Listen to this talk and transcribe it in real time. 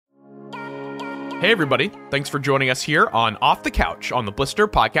Hey everybody, thanks for joining us here on Off the Couch on the Blister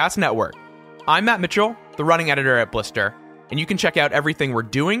Podcast Network. I'm Matt Mitchell, the running editor at Blister, and you can check out everything we're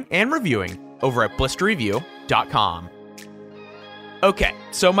doing and reviewing over at blisterreview.com. Okay,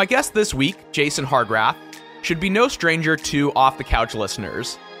 so my guest this week, Jason Hargraff, should be no stranger to Off the Couch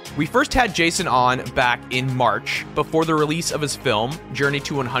listeners. We first had Jason on back in March, before the release of his film, Journey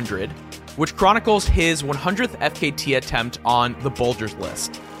to 100, which chronicles his 100th FKT attempt on the Bulgers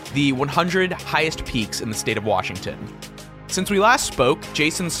List, the 100 highest peaks in the state of Washington. Since we last spoke,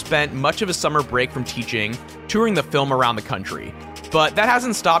 Jason spent much of his summer break from teaching, touring the film around the country. But that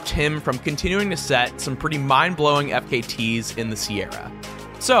hasn't stopped him from continuing to set some pretty mind-blowing FKTs in the Sierra.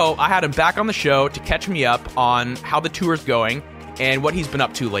 So I had him back on the show to catch me up on how the tour's going and what he's been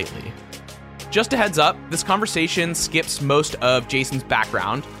up to lately. Just a heads up, this conversation skips most of Jason's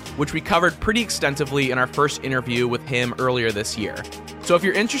background, which we covered pretty extensively in our first interview with him earlier this year. So if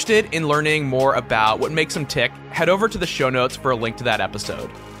you're interested in learning more about what makes him tick, head over to the show notes for a link to that episode.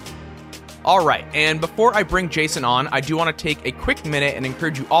 All right, and before I bring Jason on, I do want to take a quick minute and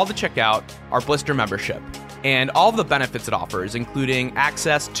encourage you all to check out our Blister membership and all of the benefits it offers, including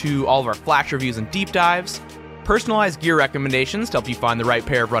access to all of our flash reviews and deep dives, personalized gear recommendations to help you find the right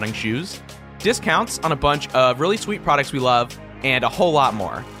pair of running shoes, discounts on a bunch of really sweet products we love, and a whole lot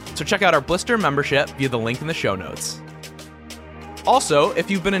more. So check out our Blister membership via the link in the show notes. Also,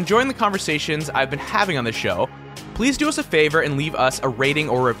 if you've been enjoying the conversations I've been having on the show, please do us a favor and leave us a rating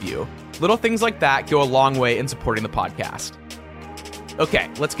or review. Little things like that go a long way in supporting the podcast.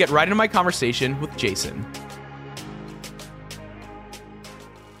 Okay, let's get right into my conversation with Jason.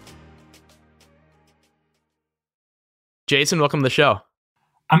 Jason, welcome to the show.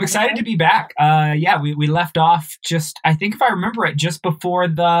 I'm excited to be back. We left off I think if I remember it, just before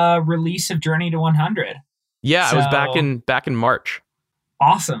the release of Journey to 100. Yeah, I was back in March.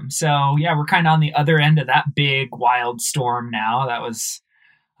 Awesome. So yeah, we're kind of on the other end of that big wild storm now. That was,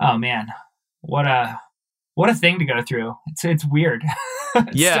 oh man, what a thing to go through. It's weird.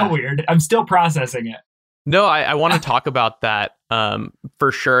 It's still weird. I'm still processing it. No, I want to talk about that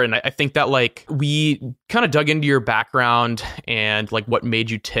for sure. And I think that like we kind of dug into your background and like what made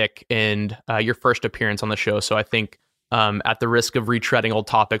you tick and your first appearance on the show. So I think at the risk of retreading old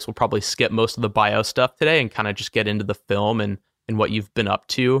topics, we'll probably skip most of the bio stuff today and kind of just get into the film and what you've been up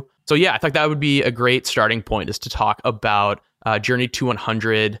to. So yeah, I think that would be a great starting point is to talk about Journey to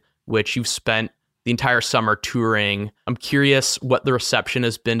 100, which you've spent the entire summer touring. I'm curious what the reception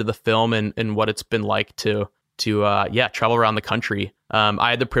has been to the film and what it's been like to travel around the country. I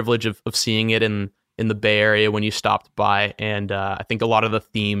had the privilege of seeing it in the Bay Area when you stopped by, and I think a lot of the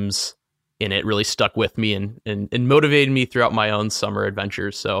themes in it really stuck with me and motivated me throughout my own summer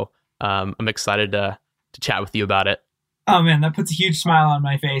adventures. So I'm excited to chat with you about it. Oh man, that puts a huge smile on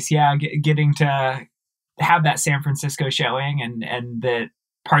my face. Yeah, getting to have that San Francisco showing and that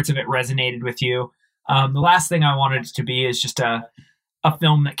parts of it resonated with you. The last thing I wanted it to be is just a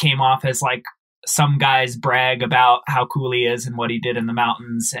film that came off as like some guy's brag about how cool he is and what he did in the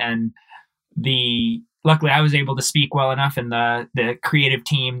mountains. And luckily I was able to speak well enough, and the creative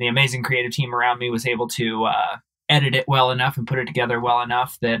team, the amazing creative team around me, was able to edit it well enough and put it together well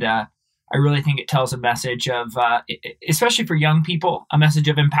enough that I really think it tells a message of, especially for young people, a message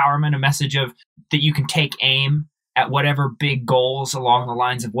of empowerment, a message of that you can take aim at whatever big goals along the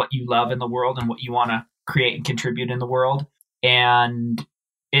lines of what you love in the world and what you want to create and contribute in the world. And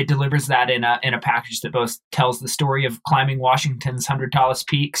it delivers that in a package that both tells the story of climbing Washington's 100 tallest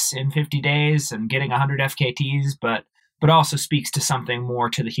peaks in 50 days and getting 100 FKTs, but also speaks to something more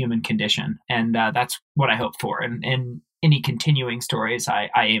to the human condition. And that's what I hope for. And any continuing stories I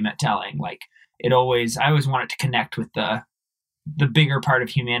aim at telling, like I always want it to connect with the bigger part of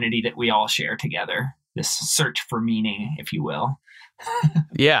humanity that we all share together. This search for meaning, if you will.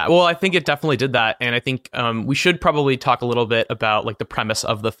 Yeah, well, I think it definitely did that. And I think we should probably talk a little bit about like the premise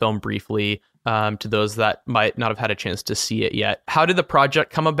of the film briefly to those that might not have had a chance to see it yet. How did the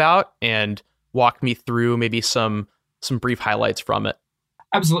project come about? And walk me through maybe some brief highlights from it.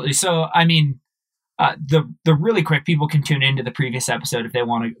 Absolutely. So, I mean, the really quick, people can tune into the previous episode if they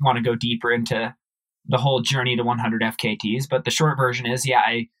want to go deeper into the whole journey to 100 FKTs. But the short version is, yeah,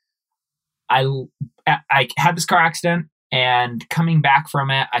 I had this car accident, and coming back from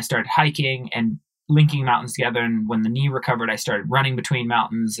it, I started hiking and linking mountains together. And when the knee recovered, I started running between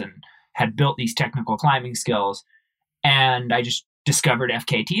mountains and had built these technical climbing skills. And I just discovered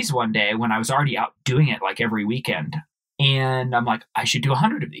FKTs one day when I was already out doing it like every weekend. And I'm like, I should do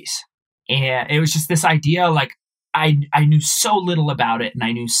 100 of these. And it was just this idea, like I knew so little about it. And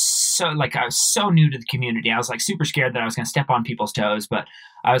I was so new to the community. I was like super scared that I was going to step on people's toes, but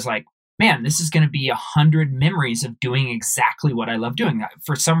I was like, man, this is going to be 100 memories of doing exactly what I love doing.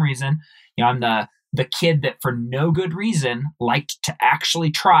 For some reason, I'm the kid that for no good reason liked to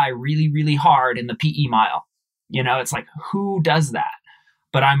actually try really, really hard in the PE mile. It's like, who does that?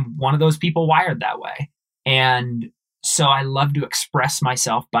 But I'm one of those people wired that way. And so I love to express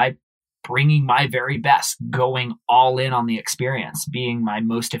myself by bringing my very best, going all in on the experience, being my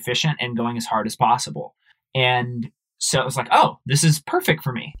most efficient and going as hard as possible. And so it was like, oh, this is perfect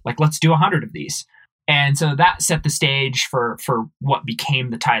for me. Like, let's do 100 of these. And so that set the stage for what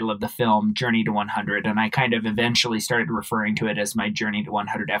became the title of the film, Journey to 100. And I kind of eventually started referring to it as my Journey to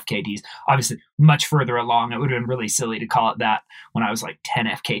 100 FKTs. Obviously, much further along. It would have been really silly to call it that when I was like 10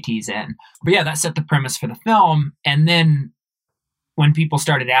 FKTs in. But yeah, that set the premise for the film. And then when people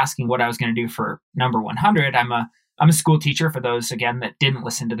started asking what I was going to do for number 100, I'm a school teacher. For those, again, that didn't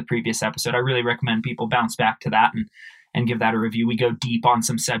listen to the previous episode, I really recommend people bounce back to that and give that a review. We go deep on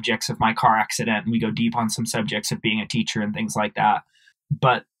some subjects of my car accident, and we go deep on some subjects of being a teacher and things like that.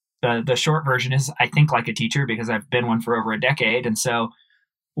 But the short version is I think like a teacher because I've been one for over a decade. And so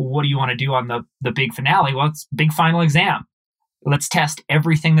what do you want to do on the big finale? Well, it's big final exam. Let's test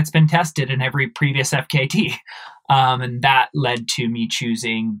everything that's been tested in every previous FKT. And that led to me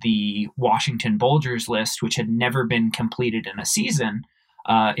choosing the Washington Bulgers list, which had never been completed in a season.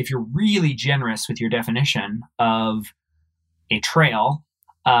 If you're really generous with your definition of a trail,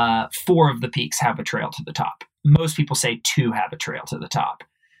 4 of the peaks have a trail to the top. Most people say 2 have a trail to the top.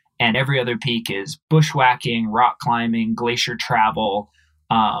 And every other peak is bushwhacking, rock climbing, glacier travel,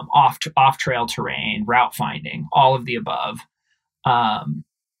 off-trail terrain, route finding, all of the above.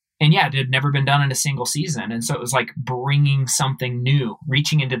 And yeah, it had never been done in a single season. And so it was like bringing something new,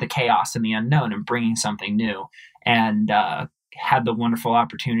 reaching into the chaos and the unknown and bringing something new. And had the wonderful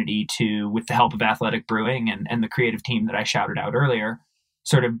opportunity to, with the help of Athletic Brewing and the creative team that I shouted out earlier,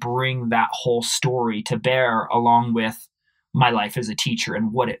 sort of bring that whole story to bear along with my life as a teacher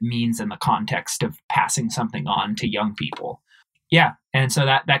and what it means in the context of passing something on to young people. Yeah. And so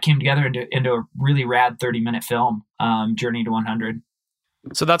that came together into a really rad 30-minute film, Journey to 100.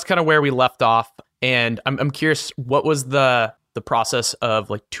 So that's kind of where we left off. And I'm curious, what was the process of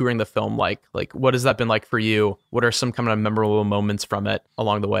like touring the film like? Like, what has that been like for you? What are some kind of memorable moments from it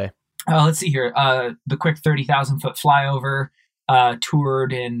along the way? Let's see here. The quick 30,000 foot flyover,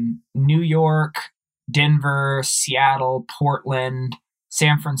 toured in New York, Denver, Seattle, Portland,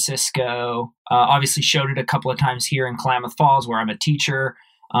 San Francisco. Obviously showed it a couple of times here in Klamath Falls where I'm a teacher.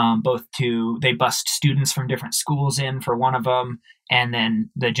 They bust students from different schools in for one of them, and then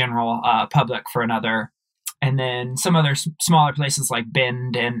the general public for another. And then some other smaller places like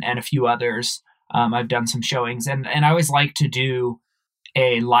Bend and a few others. I've done some showings, and I always like to do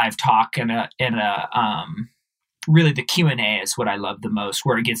a live talk and really the Q&A is what I love the most,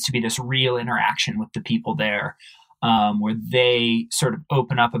 where it gets to be this real interaction with the people there, where they sort of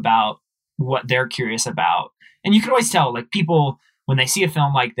open up about what they're curious about. And you can always tell, like, people, when they see a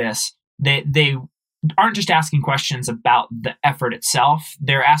film like this, they aren't just asking questions about the effort itself.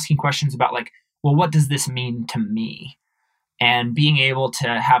 They're asking questions about, like, well, what does this mean to me? And being able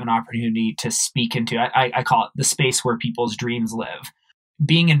to have an opportunity to speak into, I call it the space where people's dreams live.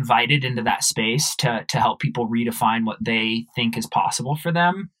 Being invited into that space to help people redefine what they think is possible for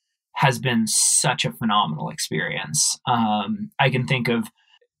them has been such a phenomenal experience. I can think of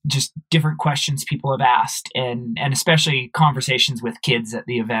just different questions people have asked, and especially conversations with kids at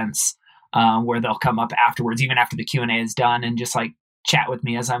the events, where they'll come up afterwards, even after the Q&A is done, and just like chat with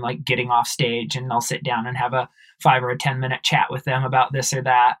me as I'm like getting off stage, and I'll sit down and have a 5 or a 10-minute chat with them about this or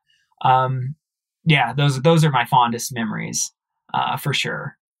that. Yeah, those are my fondest memories, for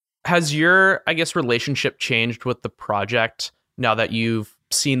sure. Has your, I guess, relationship changed with the project now that you've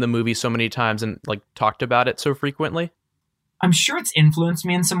seen the movie so many times and like talked about it so frequently? I'm sure it's influenced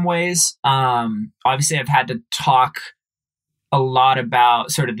me in some ways. Obviously, I've had to talk a lot about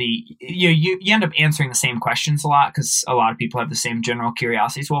sort of you end up answering the same questions a lot because a lot of people have the same general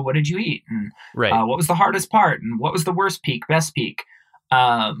curiosities. Well, what did you eat? And right. What was the hardest part? And what was the worst peak, best peak?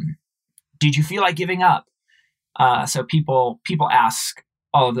 Did you feel like giving up? So people ask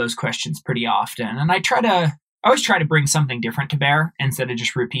all of those questions pretty often. And I always try to bring something different to bear instead of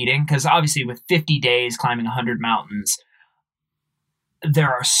just repeating. Because obviously with 50 days climbing 100 mountains,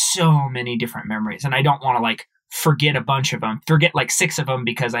 there are so many different memories. And I don't want to like forget a bunch of them, forget like 6 of them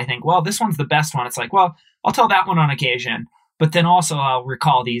because I think, well, this one's the best one. It's like, well, I'll tell that one on occasion, but then also I'll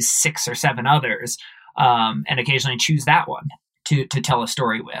recall these 6 or 7 others, and occasionally choose that one to tell a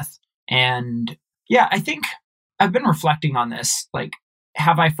story with. And yeah, I think I've been reflecting on this. Like,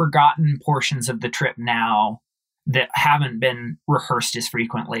 have I forgotten portions of the trip now that haven't been rehearsed as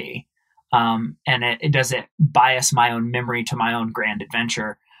frequently? And does it bias my own memory to my own grand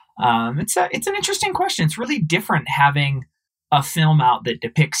adventure? It's an interesting question. It's really different having a film out that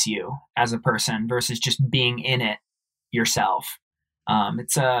depicts you as a person versus just being in it yourself.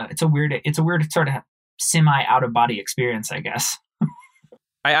 It's a weird sort of semi out of body experience, I guess.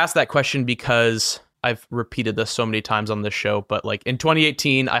 I asked that question because I've repeated this so many times on this show, but like in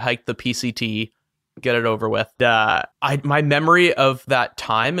 2018, I hiked the PCT, get it over with. My memory of that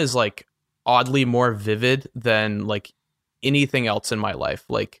time is like oddly more vivid than like anything else in my life.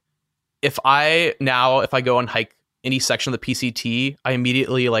 Like if I go and hike any section of the PCT, I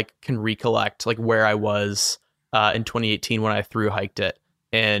immediately like can recollect like where I was in 2018 when I thru hiked it.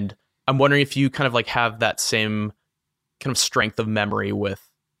 And I'm wondering if you kind of like have that same kind of strength of memory with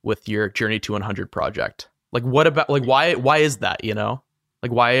your Journey to 100 project. Like what about like why is that, you know?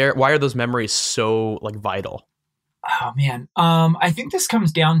 Like why are those memories so like vital? Oh man. I think this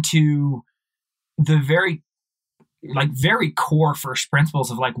comes down to the very core first principles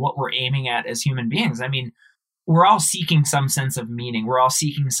of like what we're aiming at as human beings. I mean, we're all seeking some sense of meaning. We're all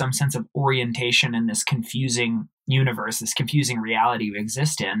seeking some sense of orientation in this confusing universe, this confusing reality we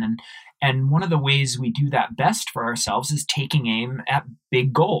exist in. And one of the ways we do that best for ourselves is taking aim at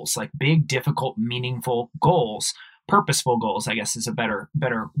big goals, like big, difficult, meaningful goals, purposeful goals, I guess is a better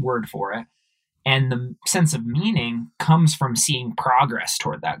word for it. And the sense of meaning comes from seeing progress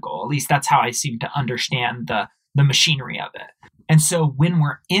toward that goal. At least that's how I seem to understand the machinery of it. And so when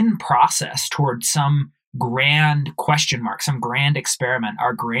we're in process toward some grand question mark, some grand experiment,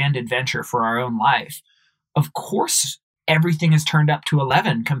 our grand adventure for our own life, of course, everything is turned up to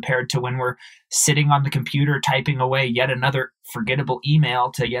 11 compared to when we're sitting on the computer typing away yet another forgettable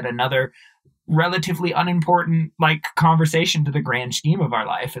email to yet another relatively unimportant like conversation to the grand scheme of our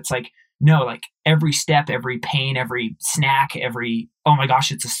life. It's like, no, like every step, every pain, every snack, every, oh my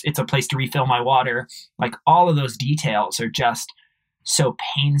gosh, it's a place to refill my water. Like all of those details are just so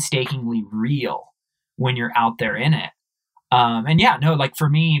painstakingly real when you're out there in it. And yeah, no, like for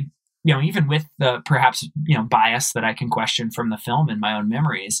me, you know, even with the perhaps, you know, bias that I can question from the film in my own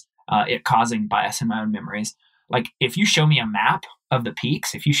memories, it causing bias in my own memories. Like if you show me a map of the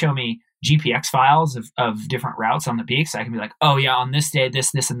peaks, if you show me GPX files of different routes on the peaks, I can be like, oh yeah, on this day,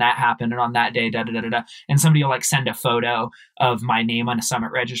 this and that happened. And on that day, da, da, da, da, da. And somebody will like send a photo of my name on a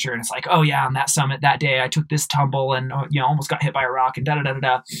summit register. And it's like, oh yeah, on that summit that day, I took this tumble and, you know, almost got hit by a rock and da, da, da,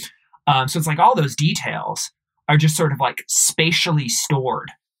 da, da. So it's like all those details are just sort of like spatially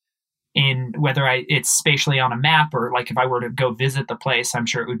stored in whether it's spatially on a map or like if I were to go visit the place, I'm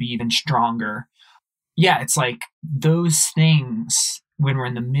sure it would be even stronger. Yeah, it's like those things when we're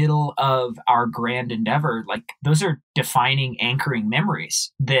in the middle of our grand endeavor, like those are defining, anchoring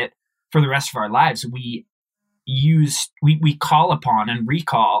memories that for the rest of our lives we call upon and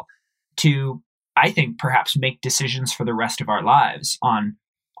recall to, I think, perhaps make decisions for the rest of our lives on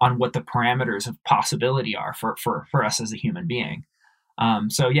what the parameters of possibility are for us as a human being.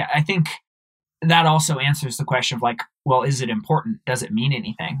 So yeah, I think that also answers the question of like, well, is it important? Does it mean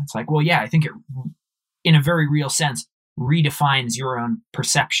anything? It's like, well, yeah, I think it, in a very real sense, redefines your own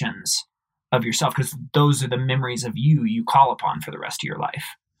perceptions of yourself because those are the memories of you call upon for the rest of your life.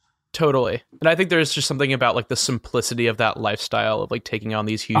 Totally. And I think there's just something about like the simplicity of that lifestyle of like taking on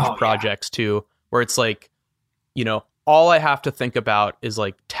these huge projects too, where it's like, you know, all I have to think about is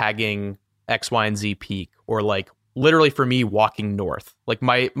like tagging X, Y, and Z peak, or like literally for me walking north. Like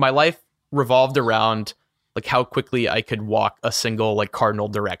my life revolved around like how quickly I could walk a single like cardinal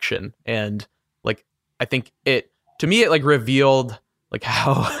direction. And like, I think to me, it like revealed like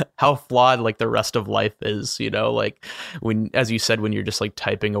how flawed like the rest of life is, you know, like when, as you said, when you're just like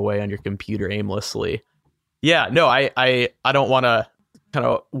typing away on your computer aimlessly. Yeah, no, I don't want to kind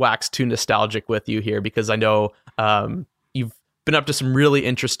of wax too nostalgic with you here because I know you've been up to some really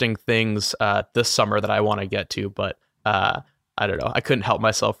interesting things this summer that I want to get to, but I don't know. I couldn't help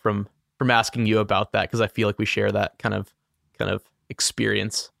myself from asking you about that because I feel like we share that kind of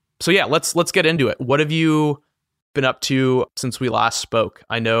experience. So yeah, let's get into it. What have you been up to since we last spoke?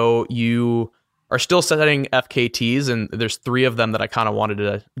 I know you are still setting FKTs, and there's 3 of them that I kind of wanted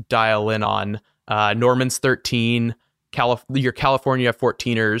to dial in on. Norman's 13, your California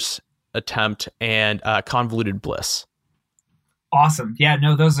 14ers attempt, and Convoluted Bliss. Awesome. Yeah,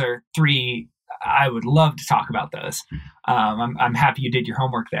 no, those are 3. I would love to talk about those. I'm happy you did your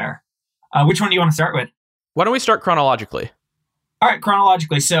homework there. Which one do you want to start with? Why don't we start chronologically? All right,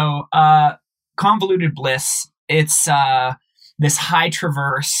 chronologically. So Convoluted Bliss, it's this high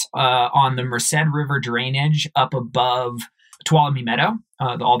traverse on the Merced River drainage up above Tuolumne Meadow.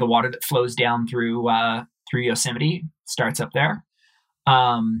 All the water that flows down through Yosemite starts up there.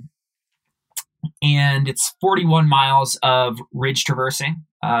 And it's 41 miles of ridge traversing.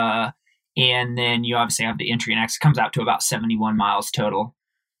 And then you obviously have the entry and exit. It comes out to about 71 miles total.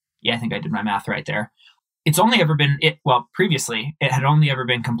 Yeah, I think I did my math right there. It's only ever been, previously, it had only ever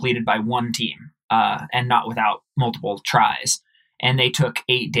been completed by one team and not without multiple tries. And they took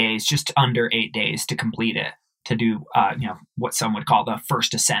 8 days, just under 8 days to complete it, to do, what some would call the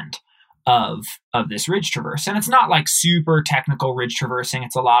first ascent of this ridge traverse. And it's not like super technical ridge traversing.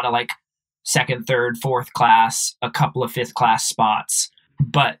 It's a lot of like second, third, fourth class, a couple of fifth class spots,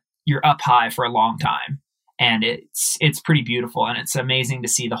 but you're up high for a long time. And it's pretty beautiful. And it's amazing to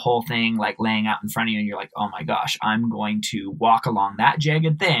see the whole thing like laying out in front of you. And you're like, oh my gosh, I'm going to walk along that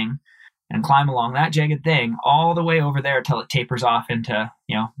jagged thing and climb along that jagged thing all the way over there till it tapers off into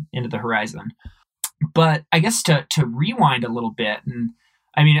the horizon. But I guess to rewind a little bit, and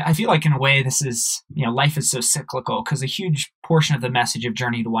I mean, I feel like in a way this is, life is so cyclical, because a huge portion of the message of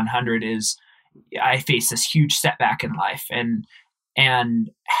Journey to 100 is I faced this huge setback in life and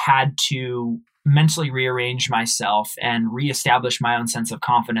had to mentally rearrange myself and reestablish my own sense of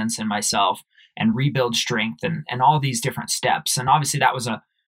confidence in myself and rebuild strength and all these different steps. And obviously that was a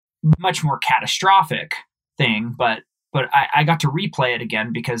much more catastrophic thing, but I got to replay it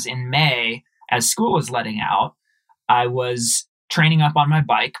again because in May, as school was letting out, I was training up on my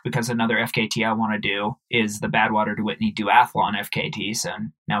bike because another FKT I want to do is the Badwater to Whitney Duathlon FKT. So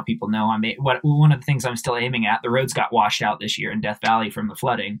now people know one of the things I'm still aiming at. The roads got washed out this year in Death Valley from the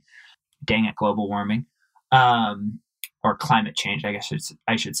flooding. Dang it, global warming, or climate change, I guess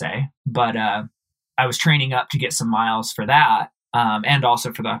I should say. But I was training up to get some miles for that, and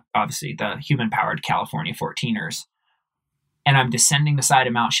also for the human-powered California 14ers. And I'm descending the side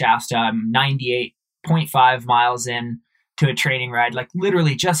of Mount Shasta. I'm 98.5 miles in to a training ride, like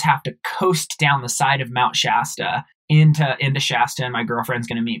literally just have to coast down the side of Mount Shasta into Shasta, and my girlfriend's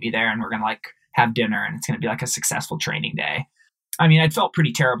going to meet me there, and we're going to like have dinner, and it's going to be like a successful training day. I mean, I felt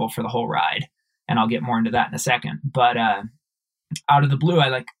pretty terrible for the whole ride, and I'll get more into that in a second. But out of the blue, I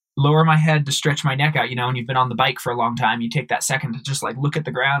like lower my head to stretch my neck out. When you've been on the bike for a long time, you take that second to just like look at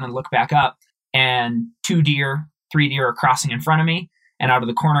the ground and look back up, and 3 deer are crossing in front of me. And out of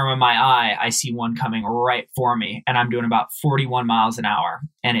the corner of my eye, I see one coming right for me. And I'm doing about 41 miles an hour.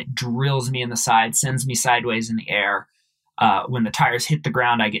 And it drills me in the side, sends me sideways in the air. When the tires hit the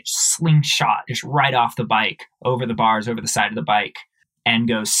ground, I get slingshot just right off the bike, over the bars, over the side of the bike, and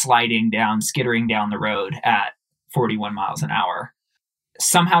go skittering down the road at 41 miles an hour.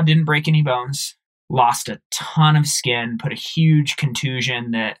 Somehow didn't break any bones, lost a ton of skin, put a huge contusion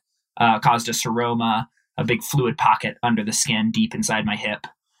that caused a seroma, a big fluid pocket under the skin deep inside my hip,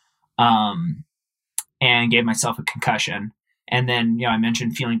 and gave myself a concussion. And then, I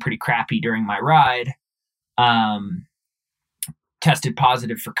mentioned feeling pretty crappy during my ride. Tested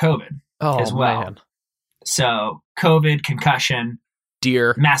positive for COVID as well. Man. So COVID, concussion,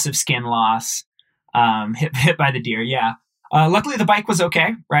 deer, massive skin loss, hit by the deer. Yeah. Luckily the bike was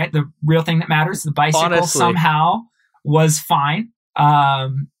okay, right? The real thing that matters, the bicycle somehow was fine.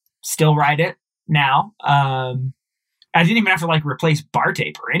 Still ride it now. I didn't even have to like replace bar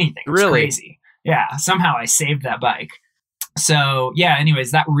tape or anything. It was crazy. Yeah. Somehow I saved that bike. So yeah,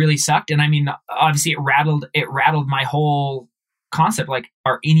 anyways, that really sucked. And I mean, obviously it rattled my whole concept. Like,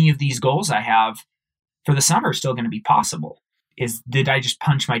 are any of these goals I have for the summer still going to be possible? Did I just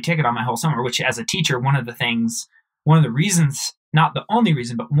punch my ticket on my whole summer? Which as a teacher, one of the reasons, not the only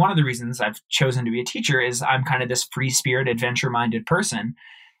reason, but one of the reasons I've chosen to be a teacher is I'm kind of this free spirit, adventure minded person.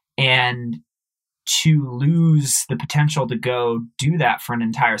 And to lose the potential to go do that for an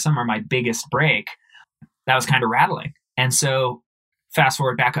entire summer, my biggest break, that was kind of rattling. And so fast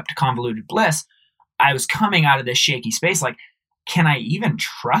forward back up to Convoluted Bliss, I was coming out of this shaky space. Like, can I even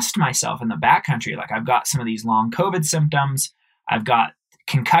trust myself in the backcountry? Like, I've got some of these long COVID symptoms. I've got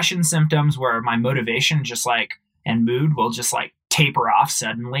concussion symptoms where my motivation and mood will just like taper off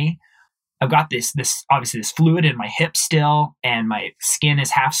suddenly. I've got this obviously this fluid in my hip still, and my skin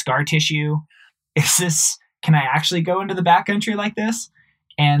is half scar tissue. Can I actually go into the backcountry like this?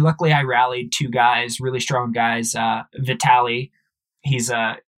 And luckily I rallied 2 guys, really strong guys. Vitaly, he's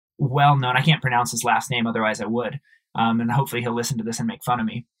a well-known, I can't pronounce his last name, otherwise I would. And hopefully he'll listen to this and make fun of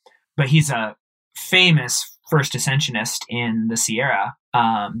me. But he's a famous first ascensionist in the Sierra,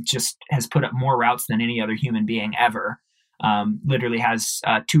 just has put up more routes than any other human being ever. Literally has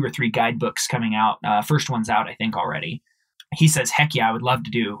 2 or 3 guidebooks coming out. First one's out, I think, already. He says, heck yeah, I would love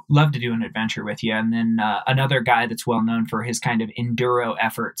to do an adventure with you. And then another guy that's well known for his kind of enduro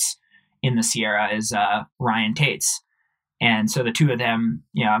efforts in the Sierra is Ryan Tates. And so the 2 of them,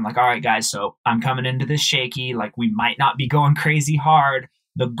 I'm like, all right, guys, so I'm coming into this shaky, like we might not be going crazy hard.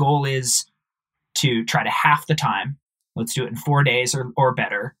 The goal is to try to half the time. Let's do it in 4 days or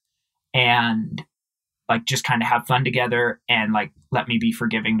better. And like, just kind of have fun together, and like, let me be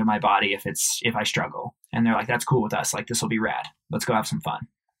forgiving to my body if I struggle. And they're like, that's cool with us. Like, this will be rad. Let's go have some fun.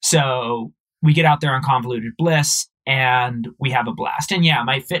 So we get out there on Convoluted Bliss and we have a blast. And yeah,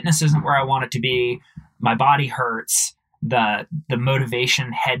 my fitness isn't where I want it to be. My body hurts. The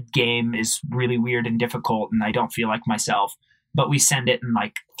motivation head game is really weird and difficult, and I don't feel like myself. But we send it in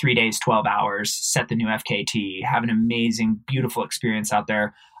like 3 days, 12 hours, set the new FKT, have an amazing, beautiful experience out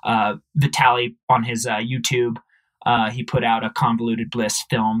there. Vitaly on his YouTube, he put out a Convoluted Bliss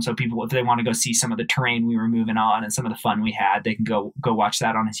film. So people, if they want to go see some of the terrain we were moving on and some of the fun we had, they can go watch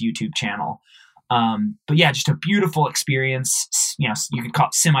that on his YouTube channel. But yeah, just a beautiful experience. You know, you could call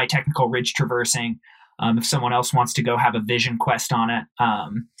it semi-technical ridge traversing. If someone else wants to go have a vision quest on it,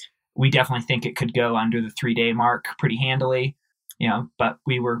 we definitely think it could go under the 3-day mark pretty handily. You know, but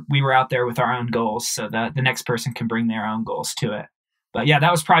we were out there with our own goals, so that the next person can bring their own goals to it. But yeah,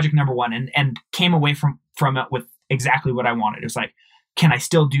 that was project number one, and came away from it with exactly what I wanted. It was like, can I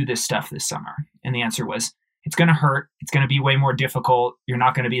still do this stuff this summer? And the answer was, it's going to hurt. It's going to be way more difficult. You're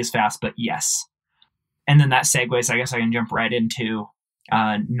not going to be as fast, but yes. And then that segues, I guess I can jump right into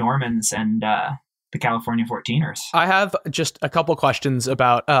Norman's and the California 14ers. I have just a couple questions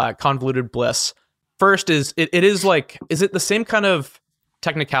about Convoluted Bliss. First is, it is like, is it the same kind of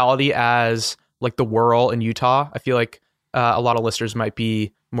technicality as like the Whirl in Utah? I feel like a lot of listeners might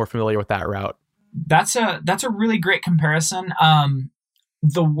be more familiar with that route. That's a really great comparison.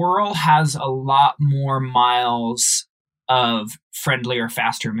 The Whirl has a lot more miles of friendlier,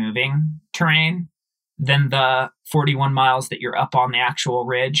 faster moving terrain than the 41 miles that you're up on the actual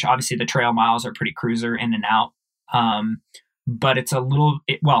ridge. Obviously, the trail miles are pretty cruiser in and out. But it's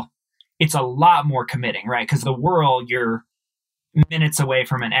it's a lot more committing, right? Because the Whirl, you're minutes away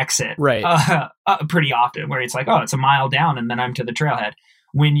from an exit, right? Pretty often, where it's like, oh, it's a mile down and then I'm to the trailhead.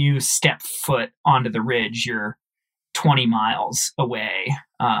 When you step foot onto the ridge, you're 20 miles away.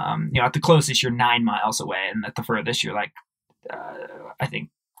 At the closest, you're 9 miles away. And at the furthest, you're like, I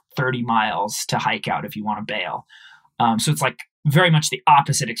think 30 miles to hike out if you want to bail. So it's like very much the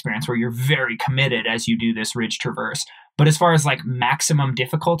opposite experience, where you're very committed as you do this ridge traverse. But as far as like maximum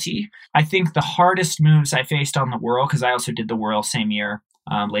difficulty, I think the hardest moves I faced on the Whirl, because I also did the Whirl same year,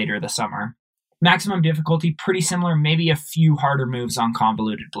 later this summer, maximum difficulty, pretty similar, maybe a few harder moves on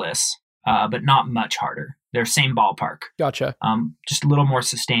Convoluted Bliss, but not much harder. They're same ballpark. Gotcha. Just a little more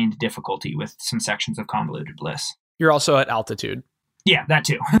sustained difficulty with some sections of Convoluted Bliss. You're also at altitude. Yeah, that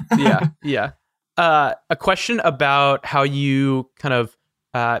too. Yeah. A question about how you kind of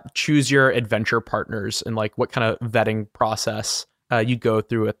choose your adventure partners and like what kind of vetting process you go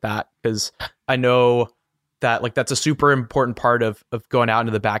through with that. Because I know that like that's a super important part of going out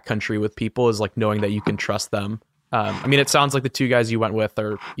into the backcountry with people, is like knowing that you can trust them. I mean, it sounds like the two guys you went with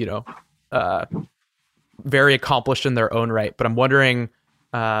are, very accomplished in their own right, but I'm wondering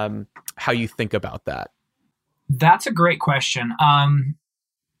how you think about that. That's a great question.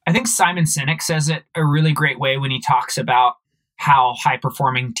 I think Simon Sinek says it a really great way when he talks about how high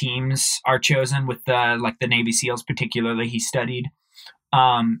performing teams are chosen with the Navy SEALs, particularly he studied.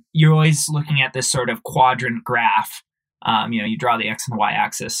 You're always looking at this sort of quadrant graph. You draw the X and the Y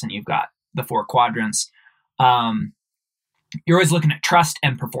axis and you've got the 4 quadrants. You're always looking at trust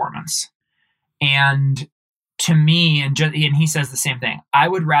and performance. And to me, and he says the same thing, I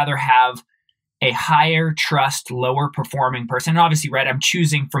would rather have a higher trust, lower performing person. And obviously, right, I'm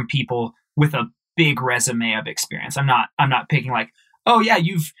choosing from people with a big resume of experience. I'm not picking like, oh yeah,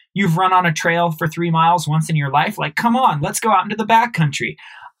 you've run on a trail for 3 miles once in your life. Like, come on, let's go out into the backcountry.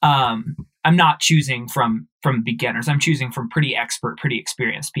 I'm not choosing from beginners. I'm choosing from pretty expert, pretty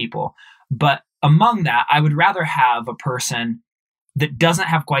experienced people. But among that, I would rather have a person that doesn't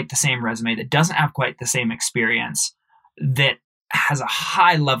have quite the same resume, that doesn't have quite the same experience, that has a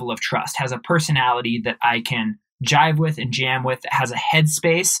high level of trust, has a personality that I can jive with and jam with, that has a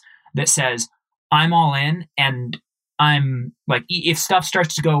headspace that says, I'm all in, and I'm like, if stuff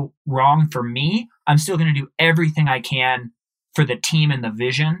starts to go wrong for me, I'm still going to do everything I can for the team and the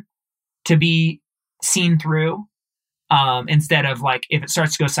vision to be seen through. Instead of like, if it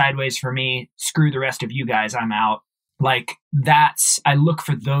starts to go sideways for me, screw the rest of you guys, I'm out. Like I look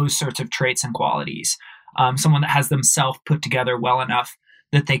for those sorts of traits and qualities. Someone that has themselves put together well enough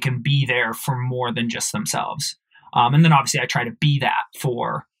that they can be there for more than just themselves. And then obviously I try to be that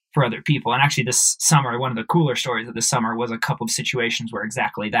for other people. And actually this summer, one of the cooler stories of this summer was a couple of situations where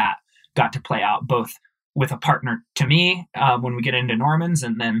exactly that got to play out, both with a partner to me when we get into Norman's,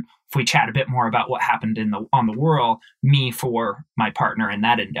 and then if we chat a bit more about what happened on the Whirl, me for my partner in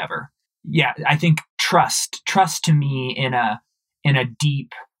that endeavor. yeah, I think trust to me in a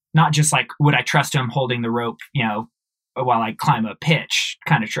deep, not just like, would I trust him holding the rope, while I climb a pitch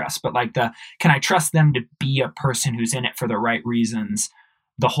kind of trust, but like can I trust them to be a person who's in it for the right reasons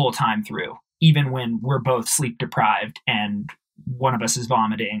the whole time through, even when we're both sleep deprived and one of us is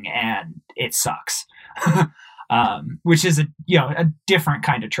vomiting and it sucks, which is a different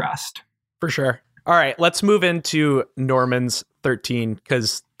kind of trust. For sure. All right, let's move into Norman's 13,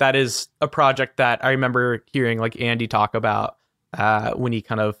 because that is a project that I remember hearing like Andy talk about when he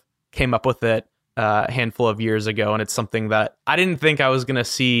kind of came up with it a handful of years ago, and it's something that I didn't think I was going to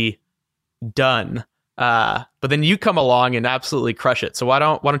see done. But then you come along and absolutely crush it. So why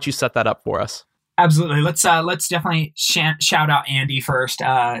don't you set that up for us? Absolutely. Let's definitely shout out Andy first.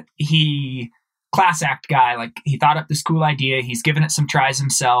 He class act guy. Like, he thought up this cool idea. He's given it some tries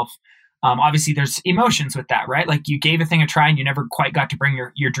himself. Obviously there's emotions with that, right? Like, you gave a thing a try and you never quite got to bring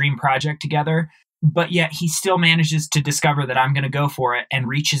your dream project together, but yet he still manages to discover that I'm going to go for it and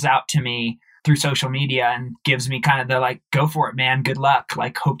reaches out to me through social media and gives me kind of the like, go for it, man. Good luck.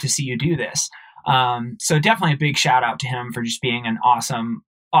 Like, hope to see you do this. So definitely a big shout out to him for just being an awesome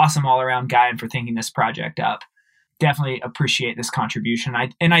all around guy and for thinking this project up. Definitely appreciate this contribution. I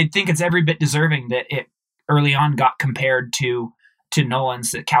think it's every bit deserving that it early on got compared to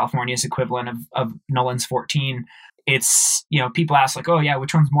Nolan's, the California's equivalent of Nolan's 14. It's, people ask like, oh yeah,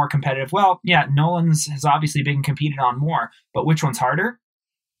 which one's more competitive? Well, yeah, Nolan's has obviously been competed on more, but which one's harder?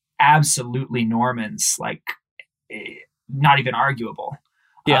 Absolutely Norman's, like, not even arguable.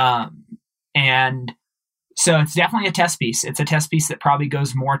 Yeah. And so it's definitely a test piece. It's a test piece that probably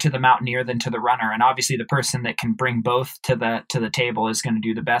goes more to the mountaineer than to the runner. And obviously the person that can bring both to the table is going to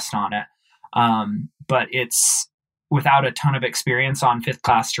do the best on it. But it's without a ton of experience on fifth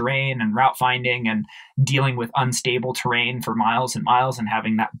class terrain and route finding and dealing with unstable terrain for miles and miles and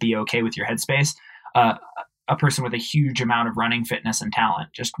having that be okay with your headspace. A person with a huge amount of running fitness and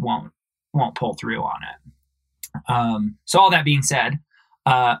talent just won't pull through on it. So all that being said,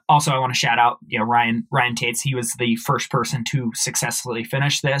 also I want to shout out, Ryan Tates. He was the first person to successfully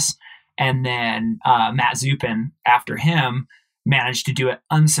finish this. And then Matt Zupin after him managed to do it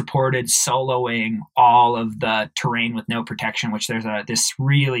unsupported, soloing all of the terrain with no protection, which there's this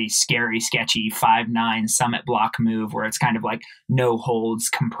really scary, sketchy 5'9" summit block move where it's kind of like no holds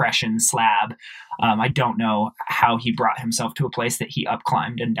compression slab. I don't know how he brought himself to a place that he up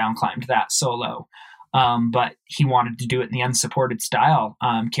climbed and down climbed that solo. But he wanted to do it in the unsupported style,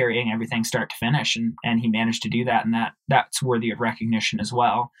 carrying everything start to finish. And he managed to do that. And that's worthy of recognition as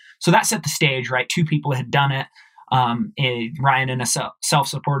well. So that set the stage, right? Two people had done it. Ryan in a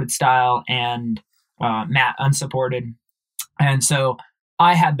self-supported style and Matt unsupported. And so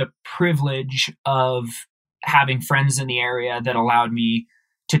I had the privilege of having friends in the area that allowed me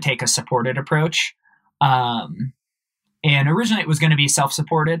to take a supported approach. And originally it was going to be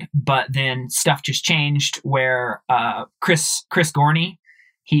self-supported, but then stuff just changed where Chris Gorney,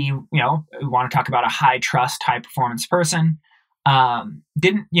 he, we want to talk about a high trust, high performance person.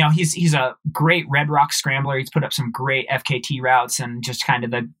 He's a great Red Rock scrambler. He's put up some great FKT routes and just kind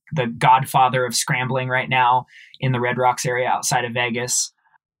of the godfather of scrambling right now in the Red Rocks area outside of Vegas.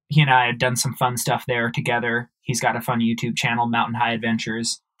 He and I had done some fun stuff there together. He's got a fun YouTube channel, Mountain High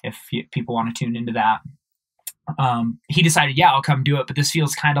Adventures, if people want to tune into that. He decided, yeah, I'll come do it, but this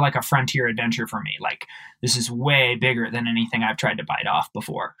feels kind of like a frontier adventure for me. Like, this is way bigger than anything I've tried to bite off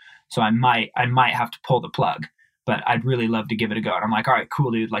before. So I might have to pull the plug, but I'd really love to give it a go. And I'm like, all right,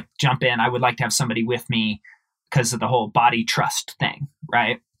 cool, dude, like jump in. I would like to have somebody with me because of the whole body trust thing,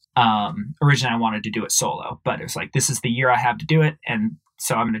 right? Originally I wanted to do it solo, but it was like, this is the year I have to do it. And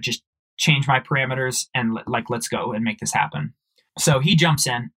so I'm going to just change my parameters and let's go and make this happen. So he jumps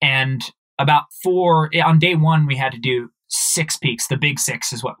in, and on day one, we had to do 6 peaks. The big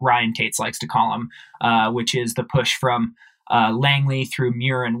 6 is what Ryan Tates likes to call them, which is the push from Langley through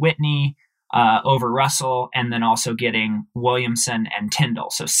Muir and Whitney, over Russell, and then also getting Williamson and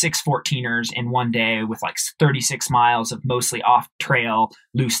Tyndall. So 6 14ers in one day with like 36 miles of mostly off trail,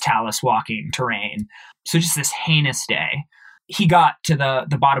 loose talus walking terrain. So just this heinous day. He got to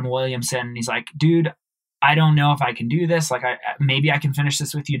the bottom of Williamson and he's like, dude, I don't know if I can do this. Like, maybe I can finish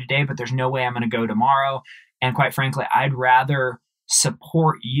this with you today, but there's no way I'm going to go tomorrow. And quite frankly, I'd rather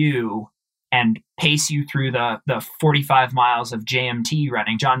support you and pace you through the 45 miles of JMT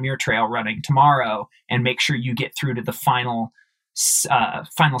running, John Muir Trail running tomorrow, and make sure you get through to the final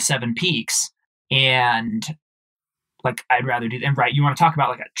 7 peaks. And like, I'd rather do that. And right, you want to talk about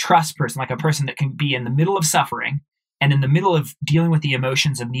like a trust person, like a person that can be in the middle of suffering And in the middle of dealing with the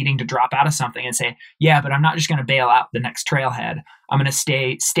emotions of needing to drop out of something and say, yeah, but I'm not just going to bail out the next trailhead. I'm going to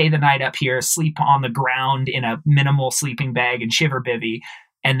stay the night up here, sleep on the ground in a minimal sleeping bag and shiver bivvy,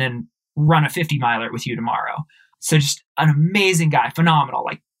 and then run a 50 miler with you tomorrow. So just an amazing guy, phenomenal.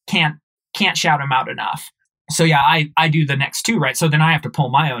 Like can't shout him out enough. So yeah, I do the next two, right? So then I have to pull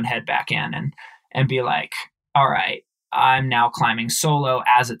my own head back in and be like, all right, I'm now climbing solo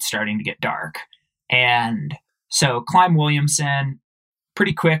as it's starting to get dark. And so climb Williamson,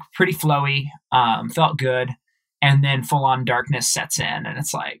 pretty quick, pretty flowy, felt good. And then full on darkness sets in and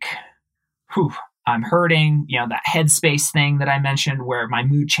it's like, whew, I'm hurting, that headspace thing that I mentioned where my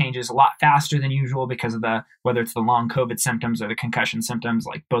mood changes a lot faster than usual because of whether it's the long COVID symptoms or the concussion symptoms,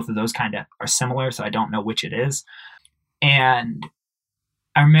 like both of those kind of are similar. So I don't know which it is. And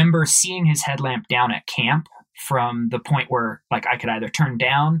I remember seeing his headlamp down at camp from the point where like I could either turn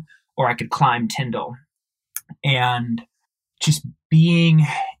down or I could climb Tyndall, and just being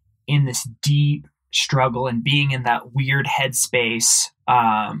in this deep struggle and being in that weird headspace,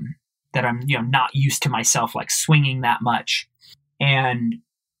 that I'm, not used to myself, like swinging that much, and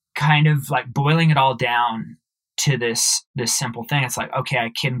kind of like boiling it all down to this simple thing. It's like, okay,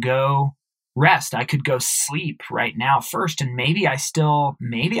 I can go rest. I could go sleep right now first. And maybe I still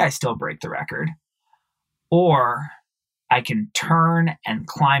break the record, or I can turn and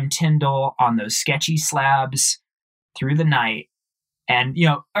climb Tyndall on those sketchy slabs through the night. And,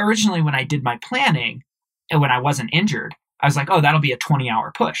 originally when I did my planning and when I wasn't injured, I was like, oh, that'll be a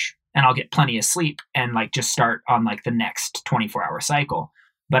 20-hour push and I'll get plenty of sleep and like just start on like the next 24-hour cycle.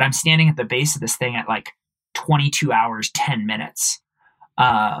 But I'm standing at the base of this thing at like 22 hours, 10 minutes.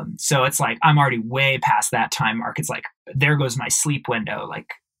 So it's like, I'm already way past that time mark. It's like, there goes my sleep window. Like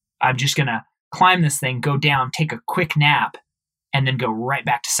I'm just going to climb this thing, go down, take a quick nap, and then go right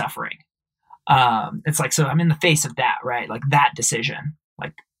back to suffering. It's like, so I'm in the face of that, right? Like that decision,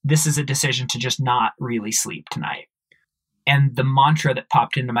 like this is a decision to just not really sleep tonight. And the mantra that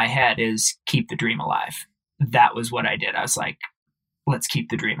popped into my head is keep the dream alive. That was what I did. I was like, let's keep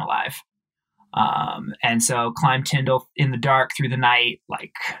the dream alive. And so climbed Tyndall in the dark through the night,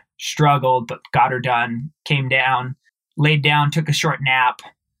 like struggled, but got her done, came down, laid down, took a short nap,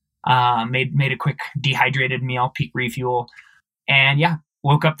 made a quick dehydrated meal, peak refuel. And yeah,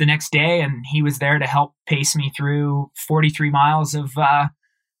 woke up the next day and he was there to help pace me through 43 miles of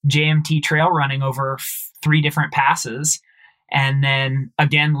JMT trail running over 3 different passes. And then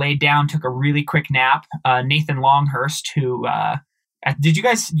again, laid down, took a really quick nap. Nathan Longhurst, who, did you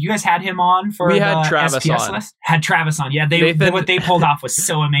guys had him on for the Travis SPS on. list? Had Travis on. Yeah. What they pulled off was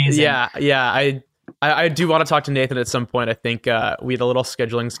so amazing. Yeah. I do want to talk to Nathan at some point. I think we had a little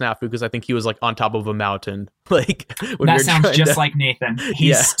scheduling snafu because I think he was like on top of a mountain. Like when that sounds just like Nathan.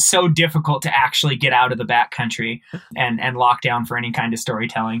 He's so difficult to actually get out of the backcountry and lock down for any kind of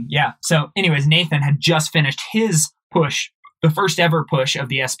storytelling. Yeah. So anyways, Nathan had just finished his push, the first ever push of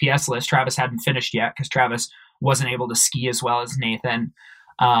the SPS list. Travis hadn't finished yet because Travis wasn't able to ski as well as Nathan.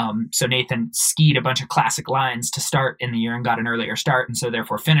 So Nathan skied a bunch of classic lines to start in the year and got an earlier start, and so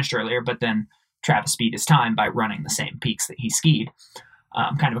therefore finished earlier, but then Travis beat his time by running the same peaks that he skied.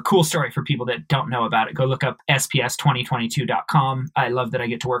 Kind of a cool story for people that don't know about it. Go look up SPS2022.com. I love that I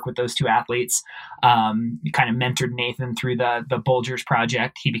get to work with those two athletes. Kind of mentored Nathan through the Bulgers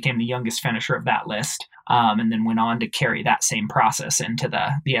project. He became the youngest finisher of that list, and then went on to carry that same process into the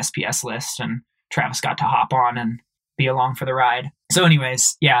SPS list. And Travis got to hop on and be along for the ride. So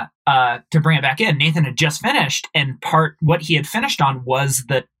anyways, yeah, to bring it back in, Nathan had just finished, and what he had finished on was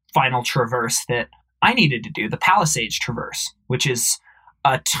the final traverse that I needed to do, the Palisades Traverse, which is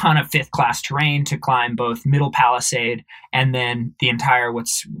a ton of 5th class terrain to climb, both Middle Palisade and then the entire,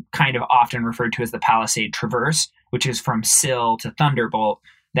 what's kind of often referred to as the Palisade Traverse, which is from Sill to Thunderbolt,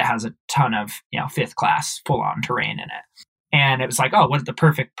 that has a ton of 5th class full on terrain in it. And it was like, oh, what the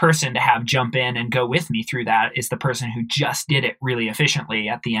perfect person to have jump in and go with me through that is the person who just did it really efficiently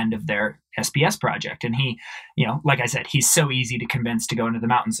at the end of their SPS project. And he, like I said, he's so easy to convince to go into the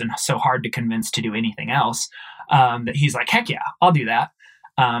mountains and so hard to convince to do anything else, that he's like, heck yeah, I'll do that.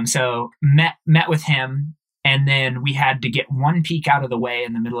 So met with him, and then we had to get one peak out of the way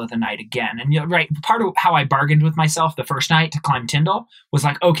in the middle of the night again. And right, part of how I bargained with myself the first night to climb Tyndall was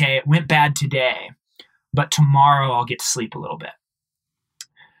like, okay, it went bad today, but tomorrow I'll get to sleep a little bit.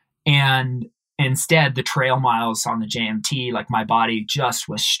 And instead, the trail miles on the JMT, like my body just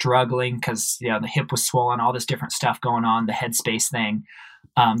was struggling because the hip was swollen, all this different stuff going on, the headspace thing,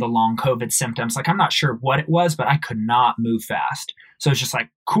 the long COVID symptoms. Like I'm not sure what it was, but I could not move fast. So it's just like,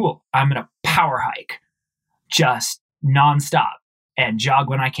 cool, I'm going to power hike just nonstop and jog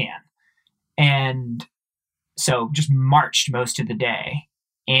when I can. And so just marched most of the day.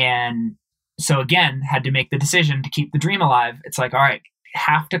 And so again, had to make the decision to keep the dream alive. It's like, all right,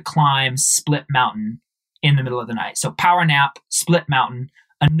 have to climb Split Mountain in the middle of the night. So power nap, Split Mountain,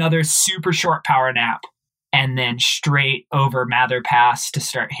 another super short power nap, and then straight over Mather Pass to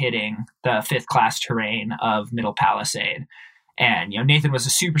start hitting the 5th class terrain of Middle Palisade. And, Nathan was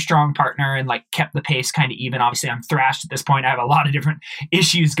a super strong partner and like kept the pace kind of even. Obviously I'm thrashed at this point. I have a lot of different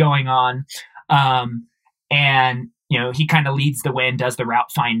issues going on. And he kind of leads the way and does the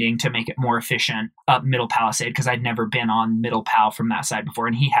route finding to make it more efficient up Middle Palisade, because I'd never been on Middle Pal from that side before,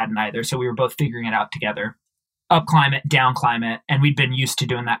 and he hadn't either. So we were both figuring it out together. Up climb it, down climb it. And we'd been used to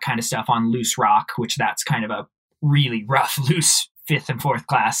doing that kind of stuff on loose rock, which that's kind of a really rough, loose 5th and 4th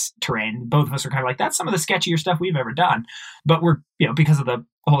class terrain. Both of us were kind of like, that's some of the sketchier stuff we've ever done. But we're, because of the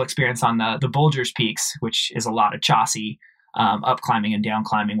whole experience on the Bulgers Peaks, which is a lot of chassis, up climbing and down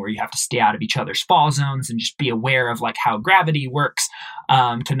climbing, where you have to stay out of each other's fall zones and just be aware of like how gravity works,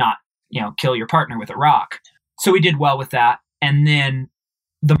 to not, kill your partner with a rock. So we did well with that. And then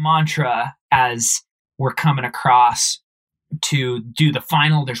the mantra, as we're coming across to do the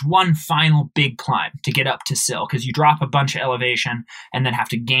final, there's one final big climb to get up to Sill, because you drop a bunch of elevation and then have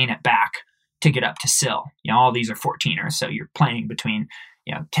to gain it back to get up to Sill. All these are 14ers, so you're playing between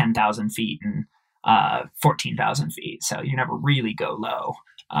 10,000 feet and 14,000 feet, so you never really go low,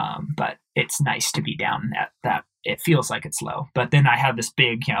 but it's nice to be down at that. It feels like it's low. But then I have this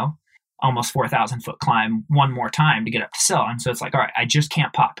big almost 4,000 foot climb one more time to get up to Sill, and so it's like, all right, I just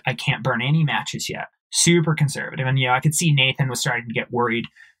can't pop, I can't burn any matches yet. Super conservative. And I could see Nathan was starting to get worried,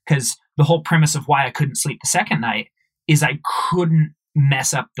 because the whole premise of why I couldn't sleep the second night is I couldn't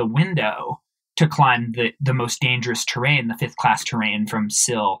mess up the window to climb the most dangerous terrain, the 5th class terrain from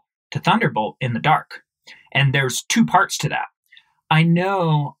Sill to Thunderbolt in the dark. And there's 2 parts to that. I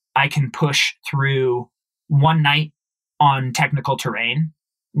know I can push through one night on technical terrain,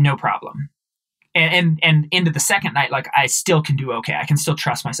 no problem. And into the second night, like, I still can do okay. I can still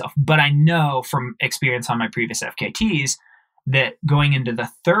trust myself. But I know from experience on my previous FKTs that going into the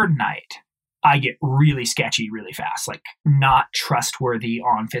third night, I get really sketchy really fast, like not trustworthy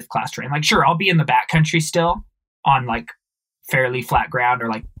on 5th class terrain. Like, sure, I'll be in the backcountry still on like fairly flat ground, or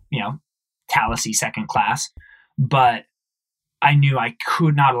like, Tallahassee 2nd class. But I knew I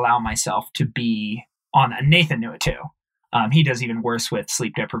could not allow myself to be on that. Nathan knew it too. He does even worse with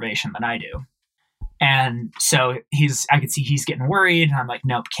sleep deprivation than I do. And so I could see he's getting worried, and I'm like,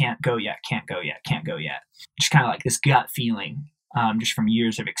 nope, can't go yet. Just kind of like this gut feeling, just from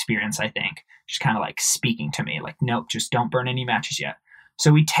years of experience, I think, just kind of like speaking to me, like, nope, just don't burn any matches yet.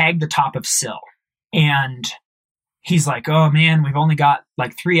 So we tagged the top of Sill, and he's like, oh man, we've only got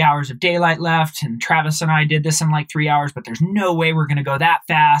like 3 hours of daylight left, and Travis and I did this in like 3 hours, but there's no way we're going to go that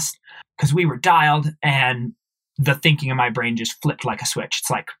fast, because we were dialed. And the thinking in my brain just flipped like a switch. It's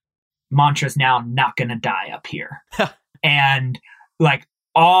like, mantra's now not going to die up here. And like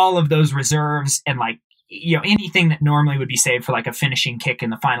all of those reserves and like, anything that normally would be saved for like a finishing kick in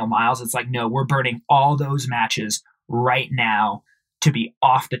the final miles, it's like, no, we're burning all those matches right now to be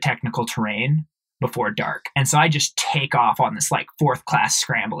off the technical terrain before dark. And so I just take off on this like 4th class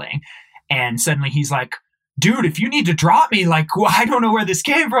scrambling, and suddenly he's like, dude, if you need to drop me, like, well, I don't know where this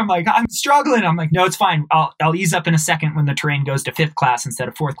came from. Like, I'm struggling. I'm like, no, it's fine. I'll ease up in a second when the terrain goes to 5th class instead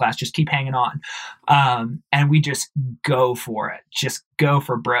of 4th class. Just keep hanging on. And we just go for it. Just go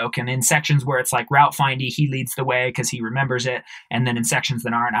for broke. And in sections where it's like route findy, he leads the way because he remembers it. And then in sections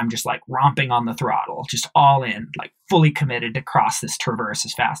that aren't, I'm just like romping on the throttle, just all in, like fully committed to cross this traverse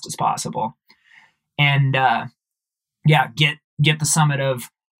as fast as possible. And get the summit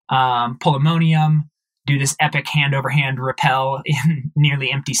of Polymonium, do this epic hand-over-hand rappel in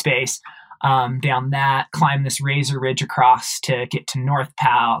nearly empty space, down that, climb this Razor Ridge across to get to North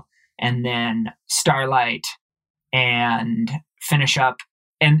Pal, and then Starlight, and finish up.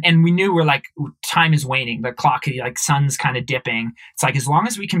 And we knew we're like, time is waning. The clock, like, sun's kind of dipping. It's like, as long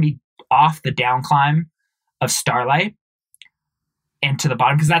as we can be off the down climb of Starlight and to the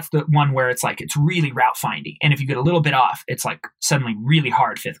bottom, because that's the one where it's like, it's really route finding. And if you get a little bit off, it's like suddenly really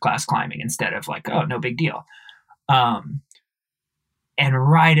hard 5th class climbing instead of like, oh, no big deal. And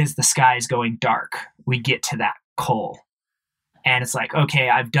right as the sky is going dark, we get to that col. And it's like, okay,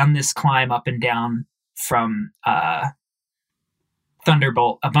 I've done this climb up and down from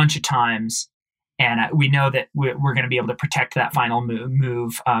Thunderbolt a bunch of times. And we know that we're going to be able to protect that final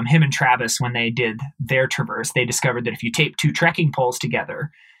move. Him and Travis, when they did their traverse, they discovered that if you tape 2 trekking poles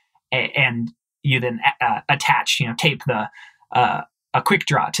together and you then attach, tape a quick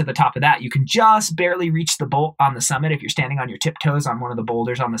draw to the top of that, you can just barely reach the bolt on the summit if you're standing on your tiptoes on one of the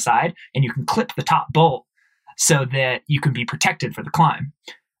boulders on the side, and you can clip the top bolt so that you can be protected for the climb.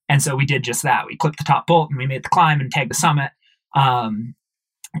 And so we did just that. We clipped the top bolt and we made the climb and tagged the summit.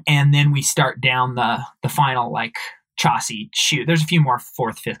 And then we start down the final like chassis chute. There's a few more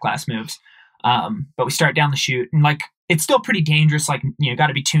 4th, 5th class moves. But we start down the chute, and like, it's still pretty dangerous. Like, got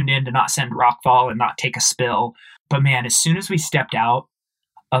to be tuned in to not send rockfall and not take a spill. But man, as soon as we stepped out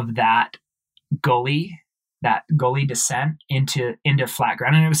of that gully descent into flat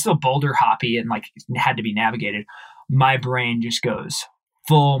ground, and it was still boulder hoppy and like had to be navigated, my brain just goes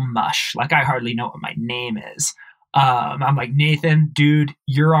full mush. Like, I hardly know what my name is. I'm like, Nathan, dude,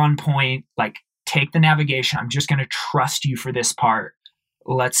 you're on point. Like, take the navigation. I'm just going to trust you for this part.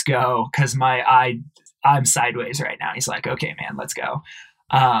 Let's go. Cause I'm sideways right now. He's like, okay, man, let's go.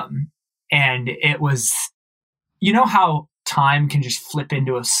 And it was, how time can just flip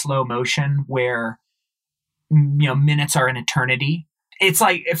into a slow motion where, minutes are an eternity. It's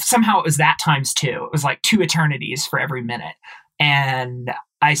like, if somehow it was that times 2, it was like 2 eternities for every minute. And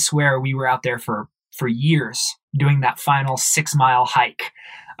I swear we were out there for years doing that final 6-mile hike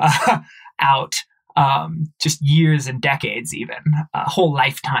out. Just years and decades, even whole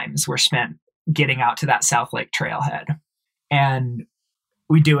lifetimes were spent getting out to that South Lake trailhead. And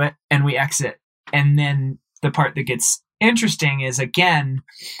we do it and we exit. And then the part that gets interesting is, again,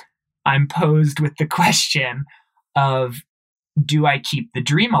 I'm posed with the question of, do I keep the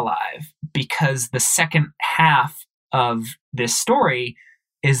dream alive? Because the second half of this story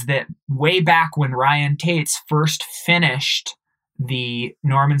is that way back when Ryan Taitz first finished the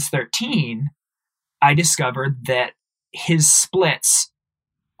Norman's 13, I discovered that his splits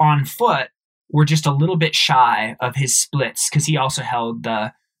on foot were just a little bit shy of his splits, because he also held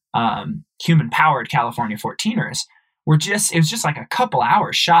the human-powered California 14ers. It was just like a couple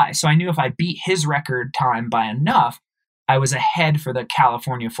hours shy. So I knew if I beat his record time by enough, I was ahead for the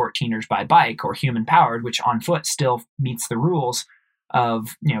California 14ers by bike or human-powered, which on foot still meets the rules of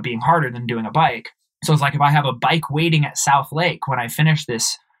being harder than doing a bike. So it's like, if I have a bike waiting at South Lake when I finish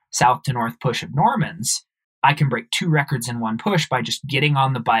this south to north push of Norman's, I can break 2 records in one push by just getting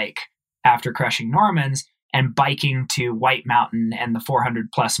on the bike after crushing Norman's and biking to White Mountain and the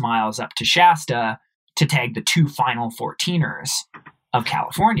 400 plus miles up to Shasta to tag the 2 final 14ers of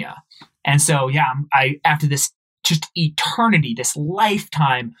California. And so, after this just eternity, this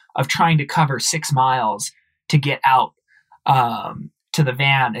lifetime of trying to cover 6 miles to get out to the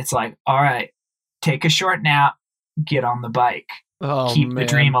van, it's like, all right, take a short nap, get on the bike, keep the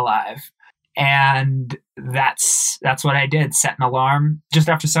dream alive. And that's what I did. Set an alarm just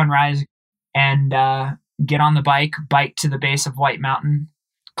after sunrise and get on the bike to the base of White Mountain,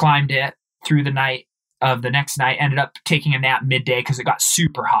 climbed it through the night of the next night, ended up taking a nap midday because it got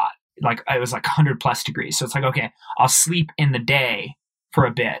super hot. Like, it was like 100 plus degrees. So it's like, okay, I'll sleep in the day for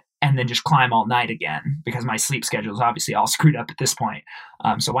a bit and then just climb all night again, because my sleep schedule is obviously all screwed up at this point.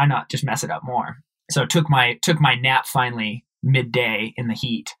 So why not just mess it up more? So took my nap finally midday in the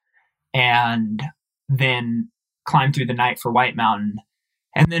heat, and then climbed through the night for White Mountain,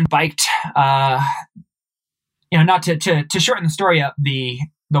 and then biked. Not to shorten the story up, the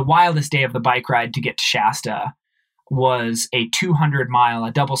wildest day of the bike ride to get to Shasta was a 200-mile,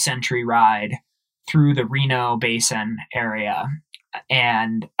 a double century ride through the Reno Basin area.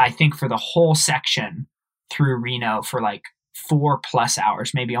 And I think for the whole section through Reno for like 4+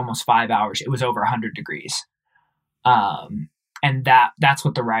 hours, maybe almost 5 hours, it was over 100 degrees. And that's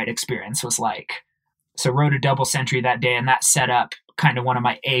what the ride experience was like. So rode a double century that day, and that set up kind of one of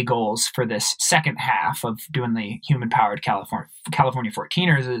my A goals for this second half of doing the human-powered California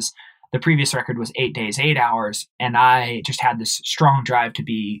 14ers. Is the previous record was 8 days, 8 hours, and I just had this strong drive to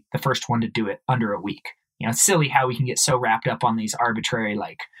be the first one to do it under a week. It's silly how we can get so wrapped up on these arbitrary,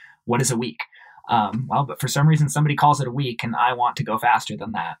 like, what is a week? But for some reason, somebody calls it a week, and I want to go faster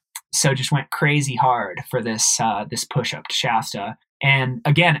than that. So just went crazy hard for this push up to Shasta. And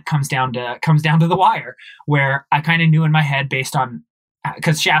again, it comes down to the wire, where I kind of knew in my head, based on,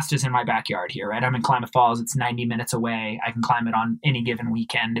 because Shasta's in my backyard here, right? I'm in Klamath Falls. It's 90 minutes away. I can climb it on any given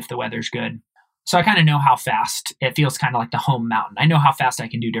weekend if the weather's good. So I kind of know how fast it feels, kind of like the home mountain. I know how fast I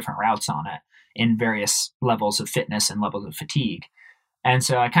can do different routes on it in various levels of fitness and levels of fatigue. And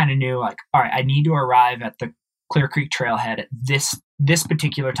so I kind of knew, like, all right, I need to arrive at the Clear Creek trailhead at this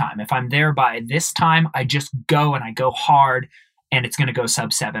particular time. If I'm there by this time, I just go, and I go hard, and it's going to go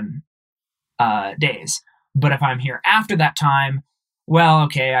sub 7 days. But if I'm here after that time, well,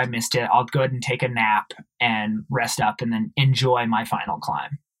 okay, I missed it. I'll go ahead and take a nap and rest up and then enjoy my final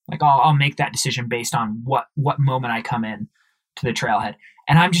climb. Like, I'll make that decision based on what moment I come in to the trailhead.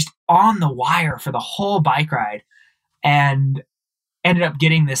 And I'm just on the wire for the whole bike ride, and ended up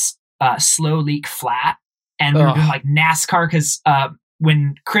getting this slow leak flat. And we were doing like NASCAR because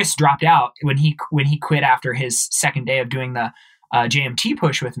when Chris dropped out, when he quit after his second day of doing the JMT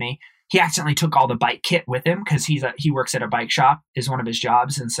push with me, he accidentally took all the bike kit with him because he works at a bike shop, is one of his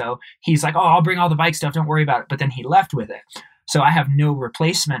jobs. And so he's like, oh, I'll bring all the bike stuff. Don't worry about it. But then he left with it. So I have no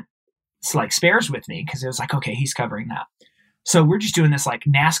replacement like spares with me because it was like, okay, he's covering that. So we're just doing this like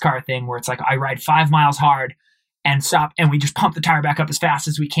NASCAR thing where it's like I ride 5 miles hard and stop, and we just pump the tire back up as fast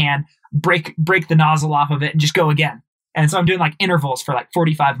as we can, break the nozzle off of it, and just go again. And so I'm doing like intervals for like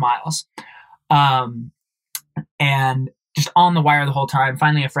 45 miles. And just on the wire the whole time.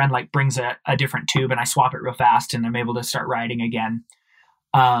 Finally, a friend like brings a different tube, and I swap it real fast, and I'm able to start riding again.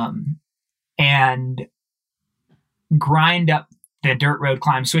 And grind up the dirt road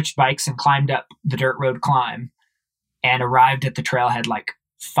climb, switched bikes and climbed up the dirt road climb, and arrived at the trailhead like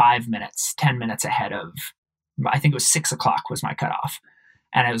 10 minutes ahead of, I think it was 6 o'clock was my cutoff.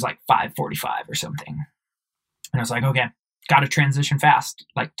 And it was like 5:45 or something. And I was like, okay, got to transition fast,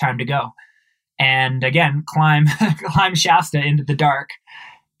 like time to go. And again, climb Shasta into the dark,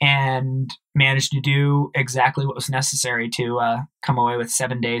 and managed to do exactly what was necessary to come away with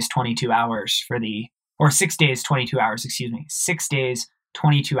 7 days, 22 hours for the, or 6 days, 22 hours, 6 days,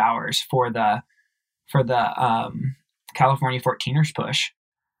 22 hours for the California 14ers push.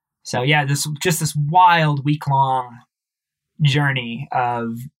 So yeah, this wild week-long journey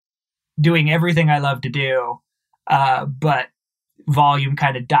of doing everything I love to do, but volume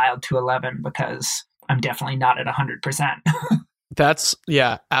kind of dialed to 11 because I'm definitely not at 100%. That's,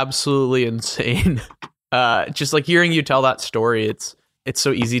 yeah, absolutely insane. Just like hearing you tell that story, it's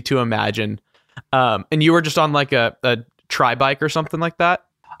so easy to imagine. And you were just on like a tri-bike or something like that?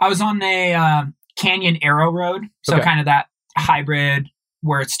 I was on a Canyon Aero Road. So kind of that hybrid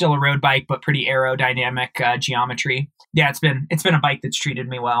where it's still a road bike, but pretty aerodynamic geometry. Yeah, it's been a bike that's treated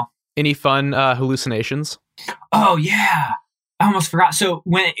me well. Any fun hallucinations? Oh, yeah. I almost forgot. So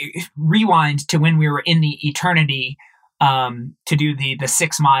rewind to when we were in the Eternity to do the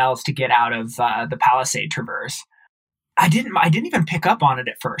 6 miles to get out of the Palisade Traverse. I didn't even pick up on it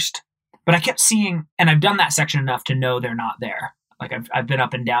at first, but I kept seeing, and I've done that section enough to know they're not there. Like I've been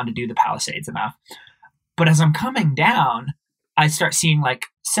up and down to do the Palisades enough. But as I'm coming down, I start seeing like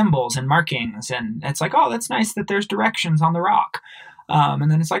symbols and markings, and it's like, oh, that's nice that there's directions on the rock.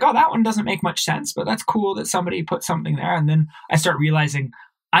 And then it's like, oh, that one doesn't make much sense, but that's cool that somebody put something there. And then I start realizing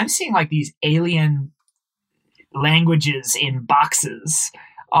I'm seeing like these alien languages in boxes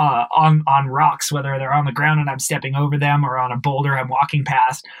on rocks, whether they're on the ground and I'm stepping over them or on a boulder I'm walking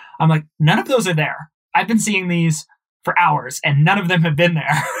past. I'm like, none of those are there. I've been seeing these for hours and none of them have been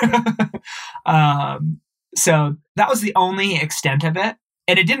there. So that was the only extent of it.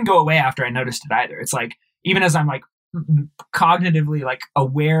 And it didn't go away after I noticed it either. It's like, even as I'm like cognitively like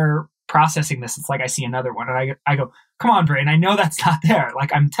aware processing this, it's like I see another one and I go, come on, brain, I know that's not there.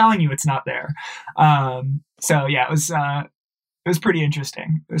 Like I'm telling you it's not there. So yeah, it was pretty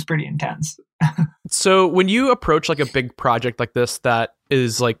interesting. It was pretty intense. So when you approach like a big project like this that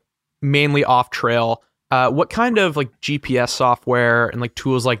is like mainly off trail, what kind of like GPS software and like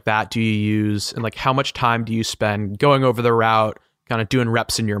tools like that do you use? And like how much time do you spend going over the route, kind of doing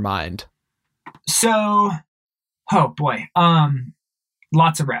reps in your mind? So, oh boy,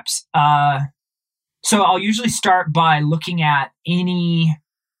 lots of reps. So I'll usually start by looking at any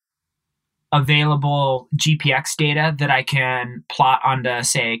available GPX data that I can plot onto,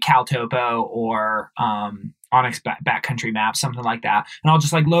 say, CalTopo or Onyx backcountry map, something like that. And I'll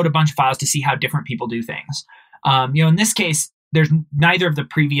just like load a bunch of files to see how different people do things. In this case, there's neither of the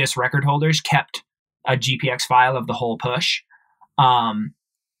previous record holders kept a GPX file of the whole push.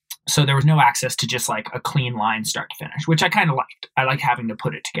 So there was no access to just like a clean line start to finish, which I kind of liked. I like having to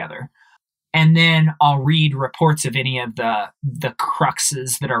put it together. And then I'll read reports of any of the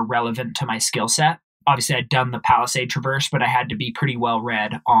cruxes that are relevant to my skill set. Obviously, I'd done the Palisade Traverse, but I had to be pretty well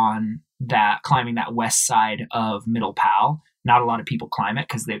read on that, climbing that west side of Middle Pal. Not a lot of people climb it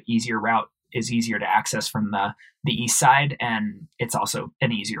because the easier route is easier to access from the east side, and it's also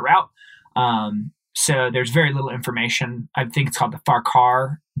an easier route. So there's very little information. I think it's called the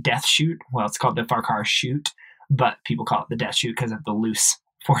Farquhar Death Chute. Well, it's called the Farquhar Chute, but people call it the Death Chute because of the loose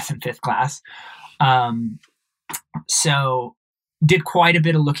 4th and 5th class. So did quite a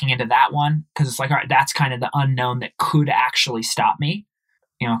bit of looking into that one because it's like, all right, that's kind of the unknown that could actually stop me.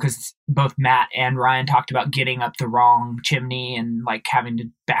 Because both Matt and Ryan talked about getting up the wrong chimney and like having to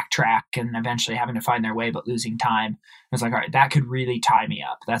backtrack and eventually having to find their way, but losing time. I was like, all right, that could really tie me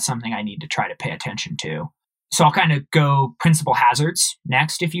up. That's something I need to try to pay attention to. So I'll kind of go principal hazards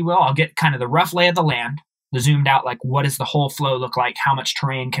next, if you will. I'll get kind of the rough lay of the land, the zoomed out, like what does the whole flow look like? How much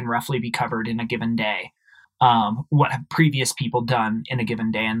terrain can roughly be covered in a given day? what have previous people done in a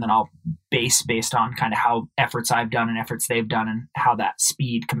given day, and then I'll based on kind of how efforts I've done and efforts they've done and how that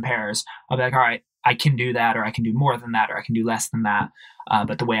speed compares. I'll be like, all right, I can do that, or I can do more than that, or I can do less than that.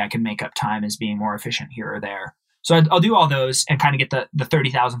 But the way I can make up time is being more efficient here or there. So I'll do all those and kind of get the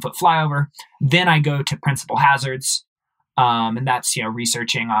 30,000 foot flyover. Then I go to principal hazards. And that's,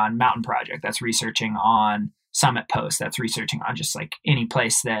 researching on Mountain Project. That's researching on Summit Post. That's researching on just like any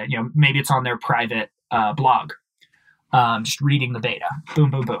place that, maybe it's on their private blog. Just reading the data. Boom,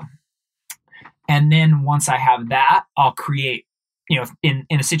 boom, boom. And then once I have that, I'll create, in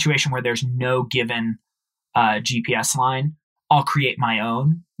a situation where there's no given GPS line, I'll create my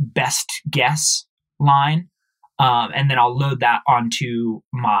own best guess line. And then I'll load that onto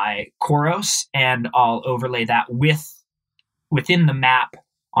my Coros, and I'll overlay that within the map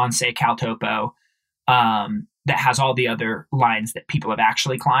on, say, CalTopo, that has all the other lines that people have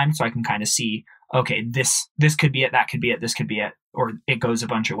actually climbed. So I can kind of see, okay, this could be it, that could be it, this could be it, or it goes a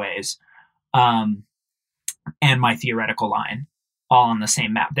bunch of ways. And my theoretical line all on the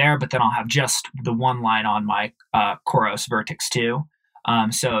same map there, but then I'll have just the one line on my Coros Vertex 2,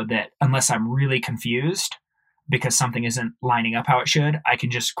 so that unless I'm really confused because something isn't lining up how it should, I can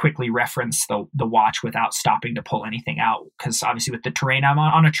just quickly reference the watch without stopping to pull anything out. Because obviously with the terrain I'm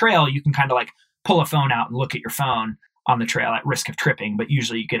on a trail, you can kind of like pull a phone out and look at your phone on the trail at risk of tripping, but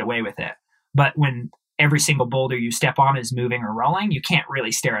usually you get away with it. But when every single boulder you step on is moving or rolling, you can't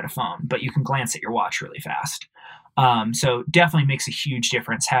really stare at a phone, but you can glance at your watch really fast. So definitely makes a huge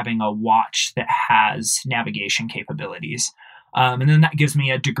difference having a watch that has navigation capabilities. And then that gives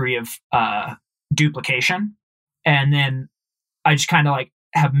me a degree of duplication. And then I just kind of like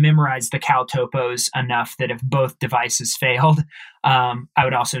have memorized the CalTopos enough that if both devices failed, I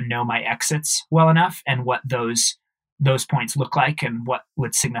would also know my exits well enough and what those points look like and what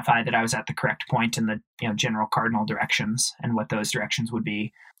would signify that I was at the correct point in the general cardinal directions and what those directions would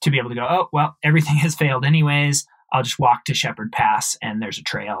be, to be able to go, oh, well, everything has failed anyways. I'll just walk to Shepherd Pass and there's a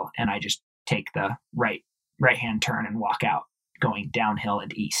trail, and I just take the right-hand turn and walk out going downhill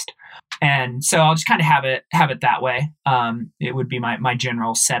and east. And so I'll just kind of have it that way. It would be my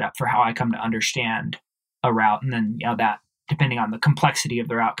general setup for how I come to understand a route. And then, that depending on the complexity of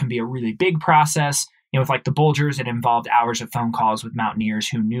the route can be a really big process. With like the Bulgers, it involved hours of phone calls with mountaineers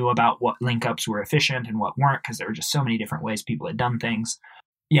who knew about what link ups were efficient and what weren't, because there were just so many different ways people had done things.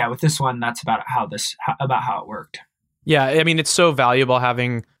 Yeah, with this one, that's about how it worked. Yeah, I mean, it's so valuable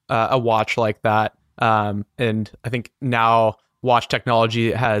having a watch like that. And I think now watch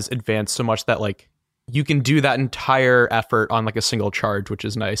technology has advanced so much that like you can do that entire effort on like a single charge, which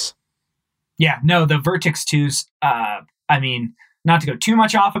is nice. Yeah, no, the Vertex 2s, I mean, not to go too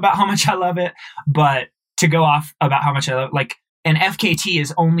much off about how much I love it, but to go off about how much I love it, like an FKT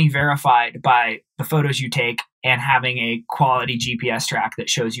is only verified by the photos you take and having a quality GPS track that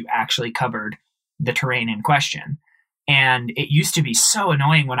shows you actually covered the terrain in question. And it used to be so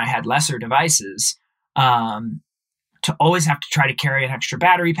annoying when I had lesser devices, to always have to try to carry an extra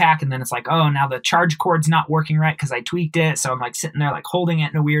battery pack. And then it's like, oh, now the charge cord's not working right because I tweaked it. So I'm like sitting there like holding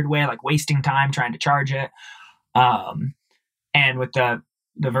it in a weird way, like wasting time trying to charge it. And with the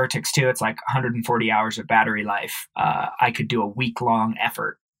Vertex 2, it's like 140 hours of battery life. I could do a week-long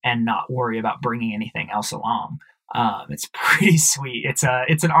effort and not worry about bringing anything else along. It's pretty sweet. It's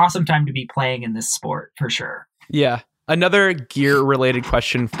an awesome time to be playing in this sport for sure. Yeah. Another gear-related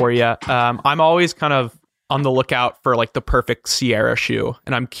question for you. I'm always kind of on the lookout for like the perfect Sierra shoe,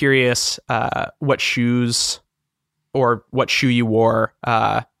 and I'm curious what shoe you wore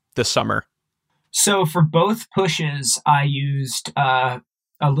this summer. So for both pushes, I used a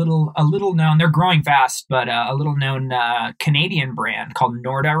little known. They're growing fast, but a little known Canadian brand called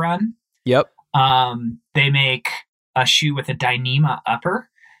Nordarun. Yep. They make a shoe with a Dyneema upper,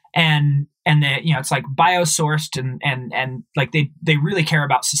 and it's like biosourced and like they really care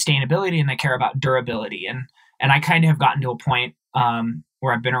about sustainability and they care about durability, and I kind of have gotten to a point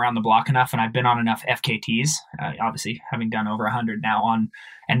where I've been around the block enough and I've been on enough FKTs, obviously having done over 100 now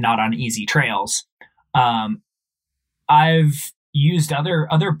and not on easy trails. I've used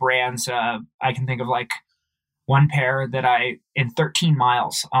other brands. I can think of like one pair that in 13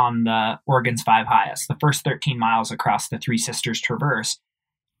 miles on the Oregon's 5 Highest, the first 13 miles across the Three Sisters Traverse,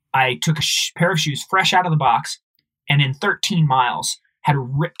 I took a pair of shoes fresh out of the box, and in 13 miles had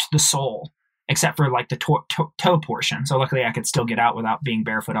ripped the sole except for like the toe portion. So luckily I could still get out without being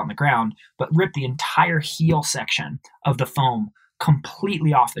barefoot on the ground, but ripped the entire heel section of the foam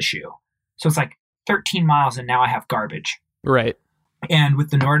completely off the shoe. So it's like 13 miles and now I have garbage. Right. And with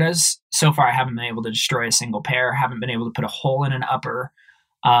the Nordas, so far I haven't been able to destroy a single pair, haven't been able to put a hole in an upper.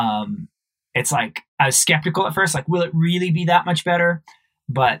 it's like, I was skeptical at first, like, will it really be that much better?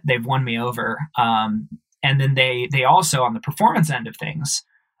 But they've won me over. And then they also, on the performance end of things,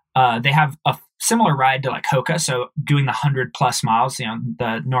 they have a similar ride to like Hoka. So doing the 100+ miles,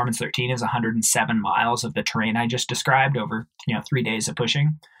 the Norman's 13 is 107 miles of the terrain I just described over, 3 days of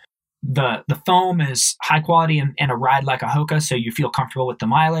pushing. The foam is high quality and a ride like a Hoka, so you feel comfortable with the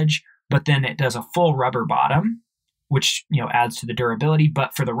mileage, but then it does a full rubber bottom, which, adds to the durability.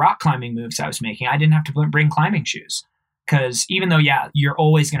 But for the rock climbing moves I was making, I didn't have to bring climbing shoes, because even though, you're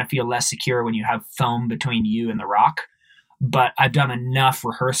always going to feel less secure when you have foam between you and the rock. But I've done enough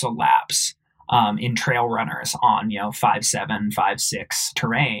rehearsal laps in trail runners on, 5.7, 5.6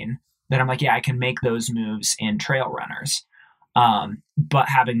 terrain that I'm like, I can make those moves in trail runners. But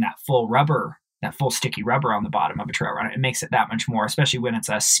having that full sticky rubber on the bottom of a trail runner, it makes it that much more, especially when it's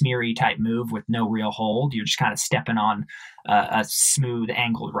a smeary type move with no real hold. You're just kind of stepping on a smooth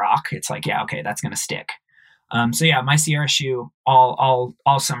angled rock. It's like, okay, that's going to stick. My Sierra shoe all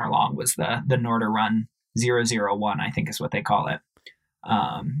summer long was the Norda Run 001, I think is what they call it.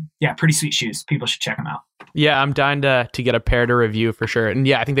 Pretty sweet shoes. People should check them out. Yeah, I'm dying to get a pair to review for sure.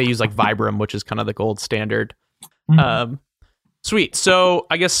 And I think they use like Vibram, which is kind of the gold standard. Mm-hmm. Sweet. So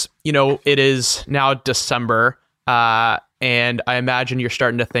I guess, it is now December, and I imagine you're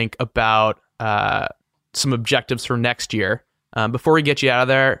starting to think about some objectives for next year. Before we get you out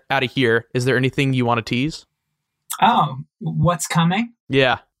of here, is there anything you want to tease? Oh, what's coming?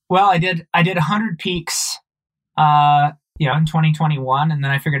 Yeah. Well, I did 100 peaks, in 2021, and then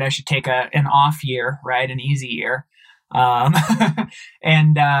I figured I should take an off year, right? An easy year.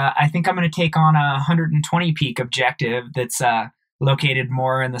 And I think I'm going to take on a 120 peak objective that's located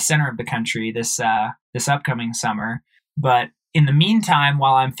more in the center of the country this upcoming summer. But in the meantime,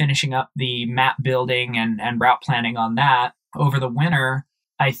 while I'm finishing up the map building and route planning on that over the winter,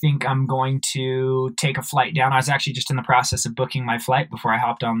 I think I'm going to take a flight down. I was actually just in the process of booking my flight before I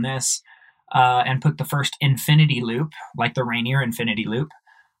hopped on this, and put the first Infinity Loop, like the Rainier Infinity Loop.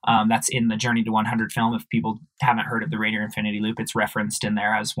 That's in the Journey to 100 film. If people haven't heard of the Rainier Infinity Loop, it's referenced in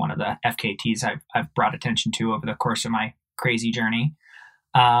there as one of the FKTs I've brought attention to over the course of my crazy journey.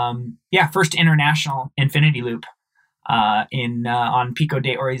 First international Infinity Loop on Pico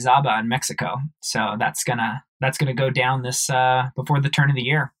de Orizaba in Mexico. So that's gonna go down this before the turn of the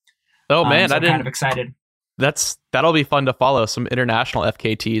year. Oh man, so I'm kind of excited. That'll be fun to follow, some international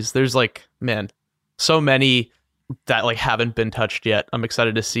FKTs. There's so many that haven't been touched yet. I'm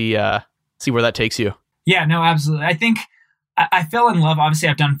excited to see where that takes you. Yeah, no, absolutely. I think I fell in love. Obviously,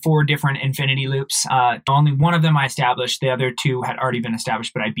 I've done 4 different Infinity Loops. Only one of them I established. The other 2 had already been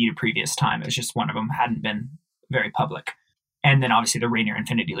established, but I beat a previous time. It was just one of them hadn't been very public. And then obviously the Rainier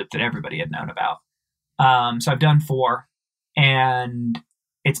Infinity Loop that everybody had known about. So I've done 4, and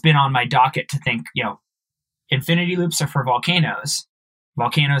it's been on my docket to think, Infinity Loops are for volcanoes.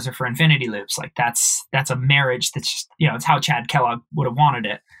 Volcanoes are for Infinity Loops. That's a marriage that's just, it's how Chad Kellogg would have wanted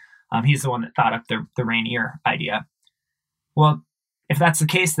it. He's the one that thought up the Rainier idea. Well, if that's the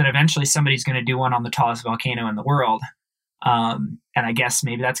case, then eventually somebody's going to do one on the tallest volcano in the world. And I guess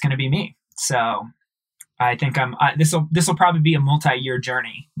maybe that's going to be me. So I think this will probably be a multi-year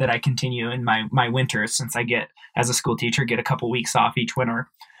journey that I continue in my winters, since I as a school teacher, get a couple weeks off each winter,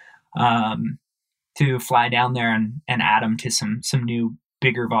 to fly down there and add them to some new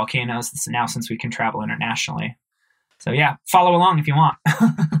bigger volcanoes now, since we can travel internationally. So follow along if you want.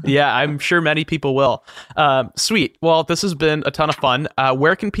 Yeah, I'm sure many people will. Sweet. Well, this has been a ton of fun.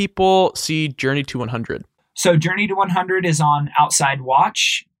 Where can people see Journey to 100? So Journey to 100 is on Outside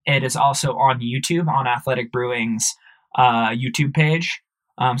Watch. It is also on YouTube, on Athletic Brewing's YouTube page.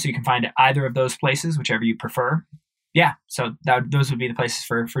 So you can find it either of those places, whichever you prefer. Yeah, so those would be the places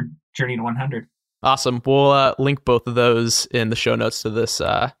for Journey to 100. Awesome. We'll link both of those in the show notes to this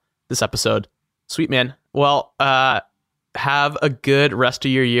episode. Sweet, man. Well, have a good rest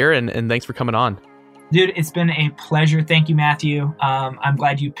of your year, and thanks for coming on. Dude, it's been a pleasure. Thank you, Matthew. I'm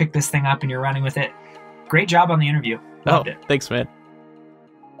glad you picked this thing up and you're running with it. Great job on the interview. Loved it. Thanks, man.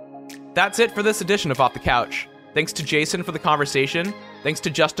 That's it for this edition of Off the Couch. Thanks to Jason for the conversation. Thanks to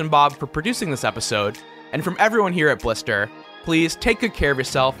Justin Bob for producing this episode. And from everyone here at Blister, please take good care of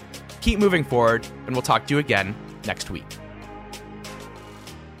yourself, keep moving forward, and we'll talk to you again next week.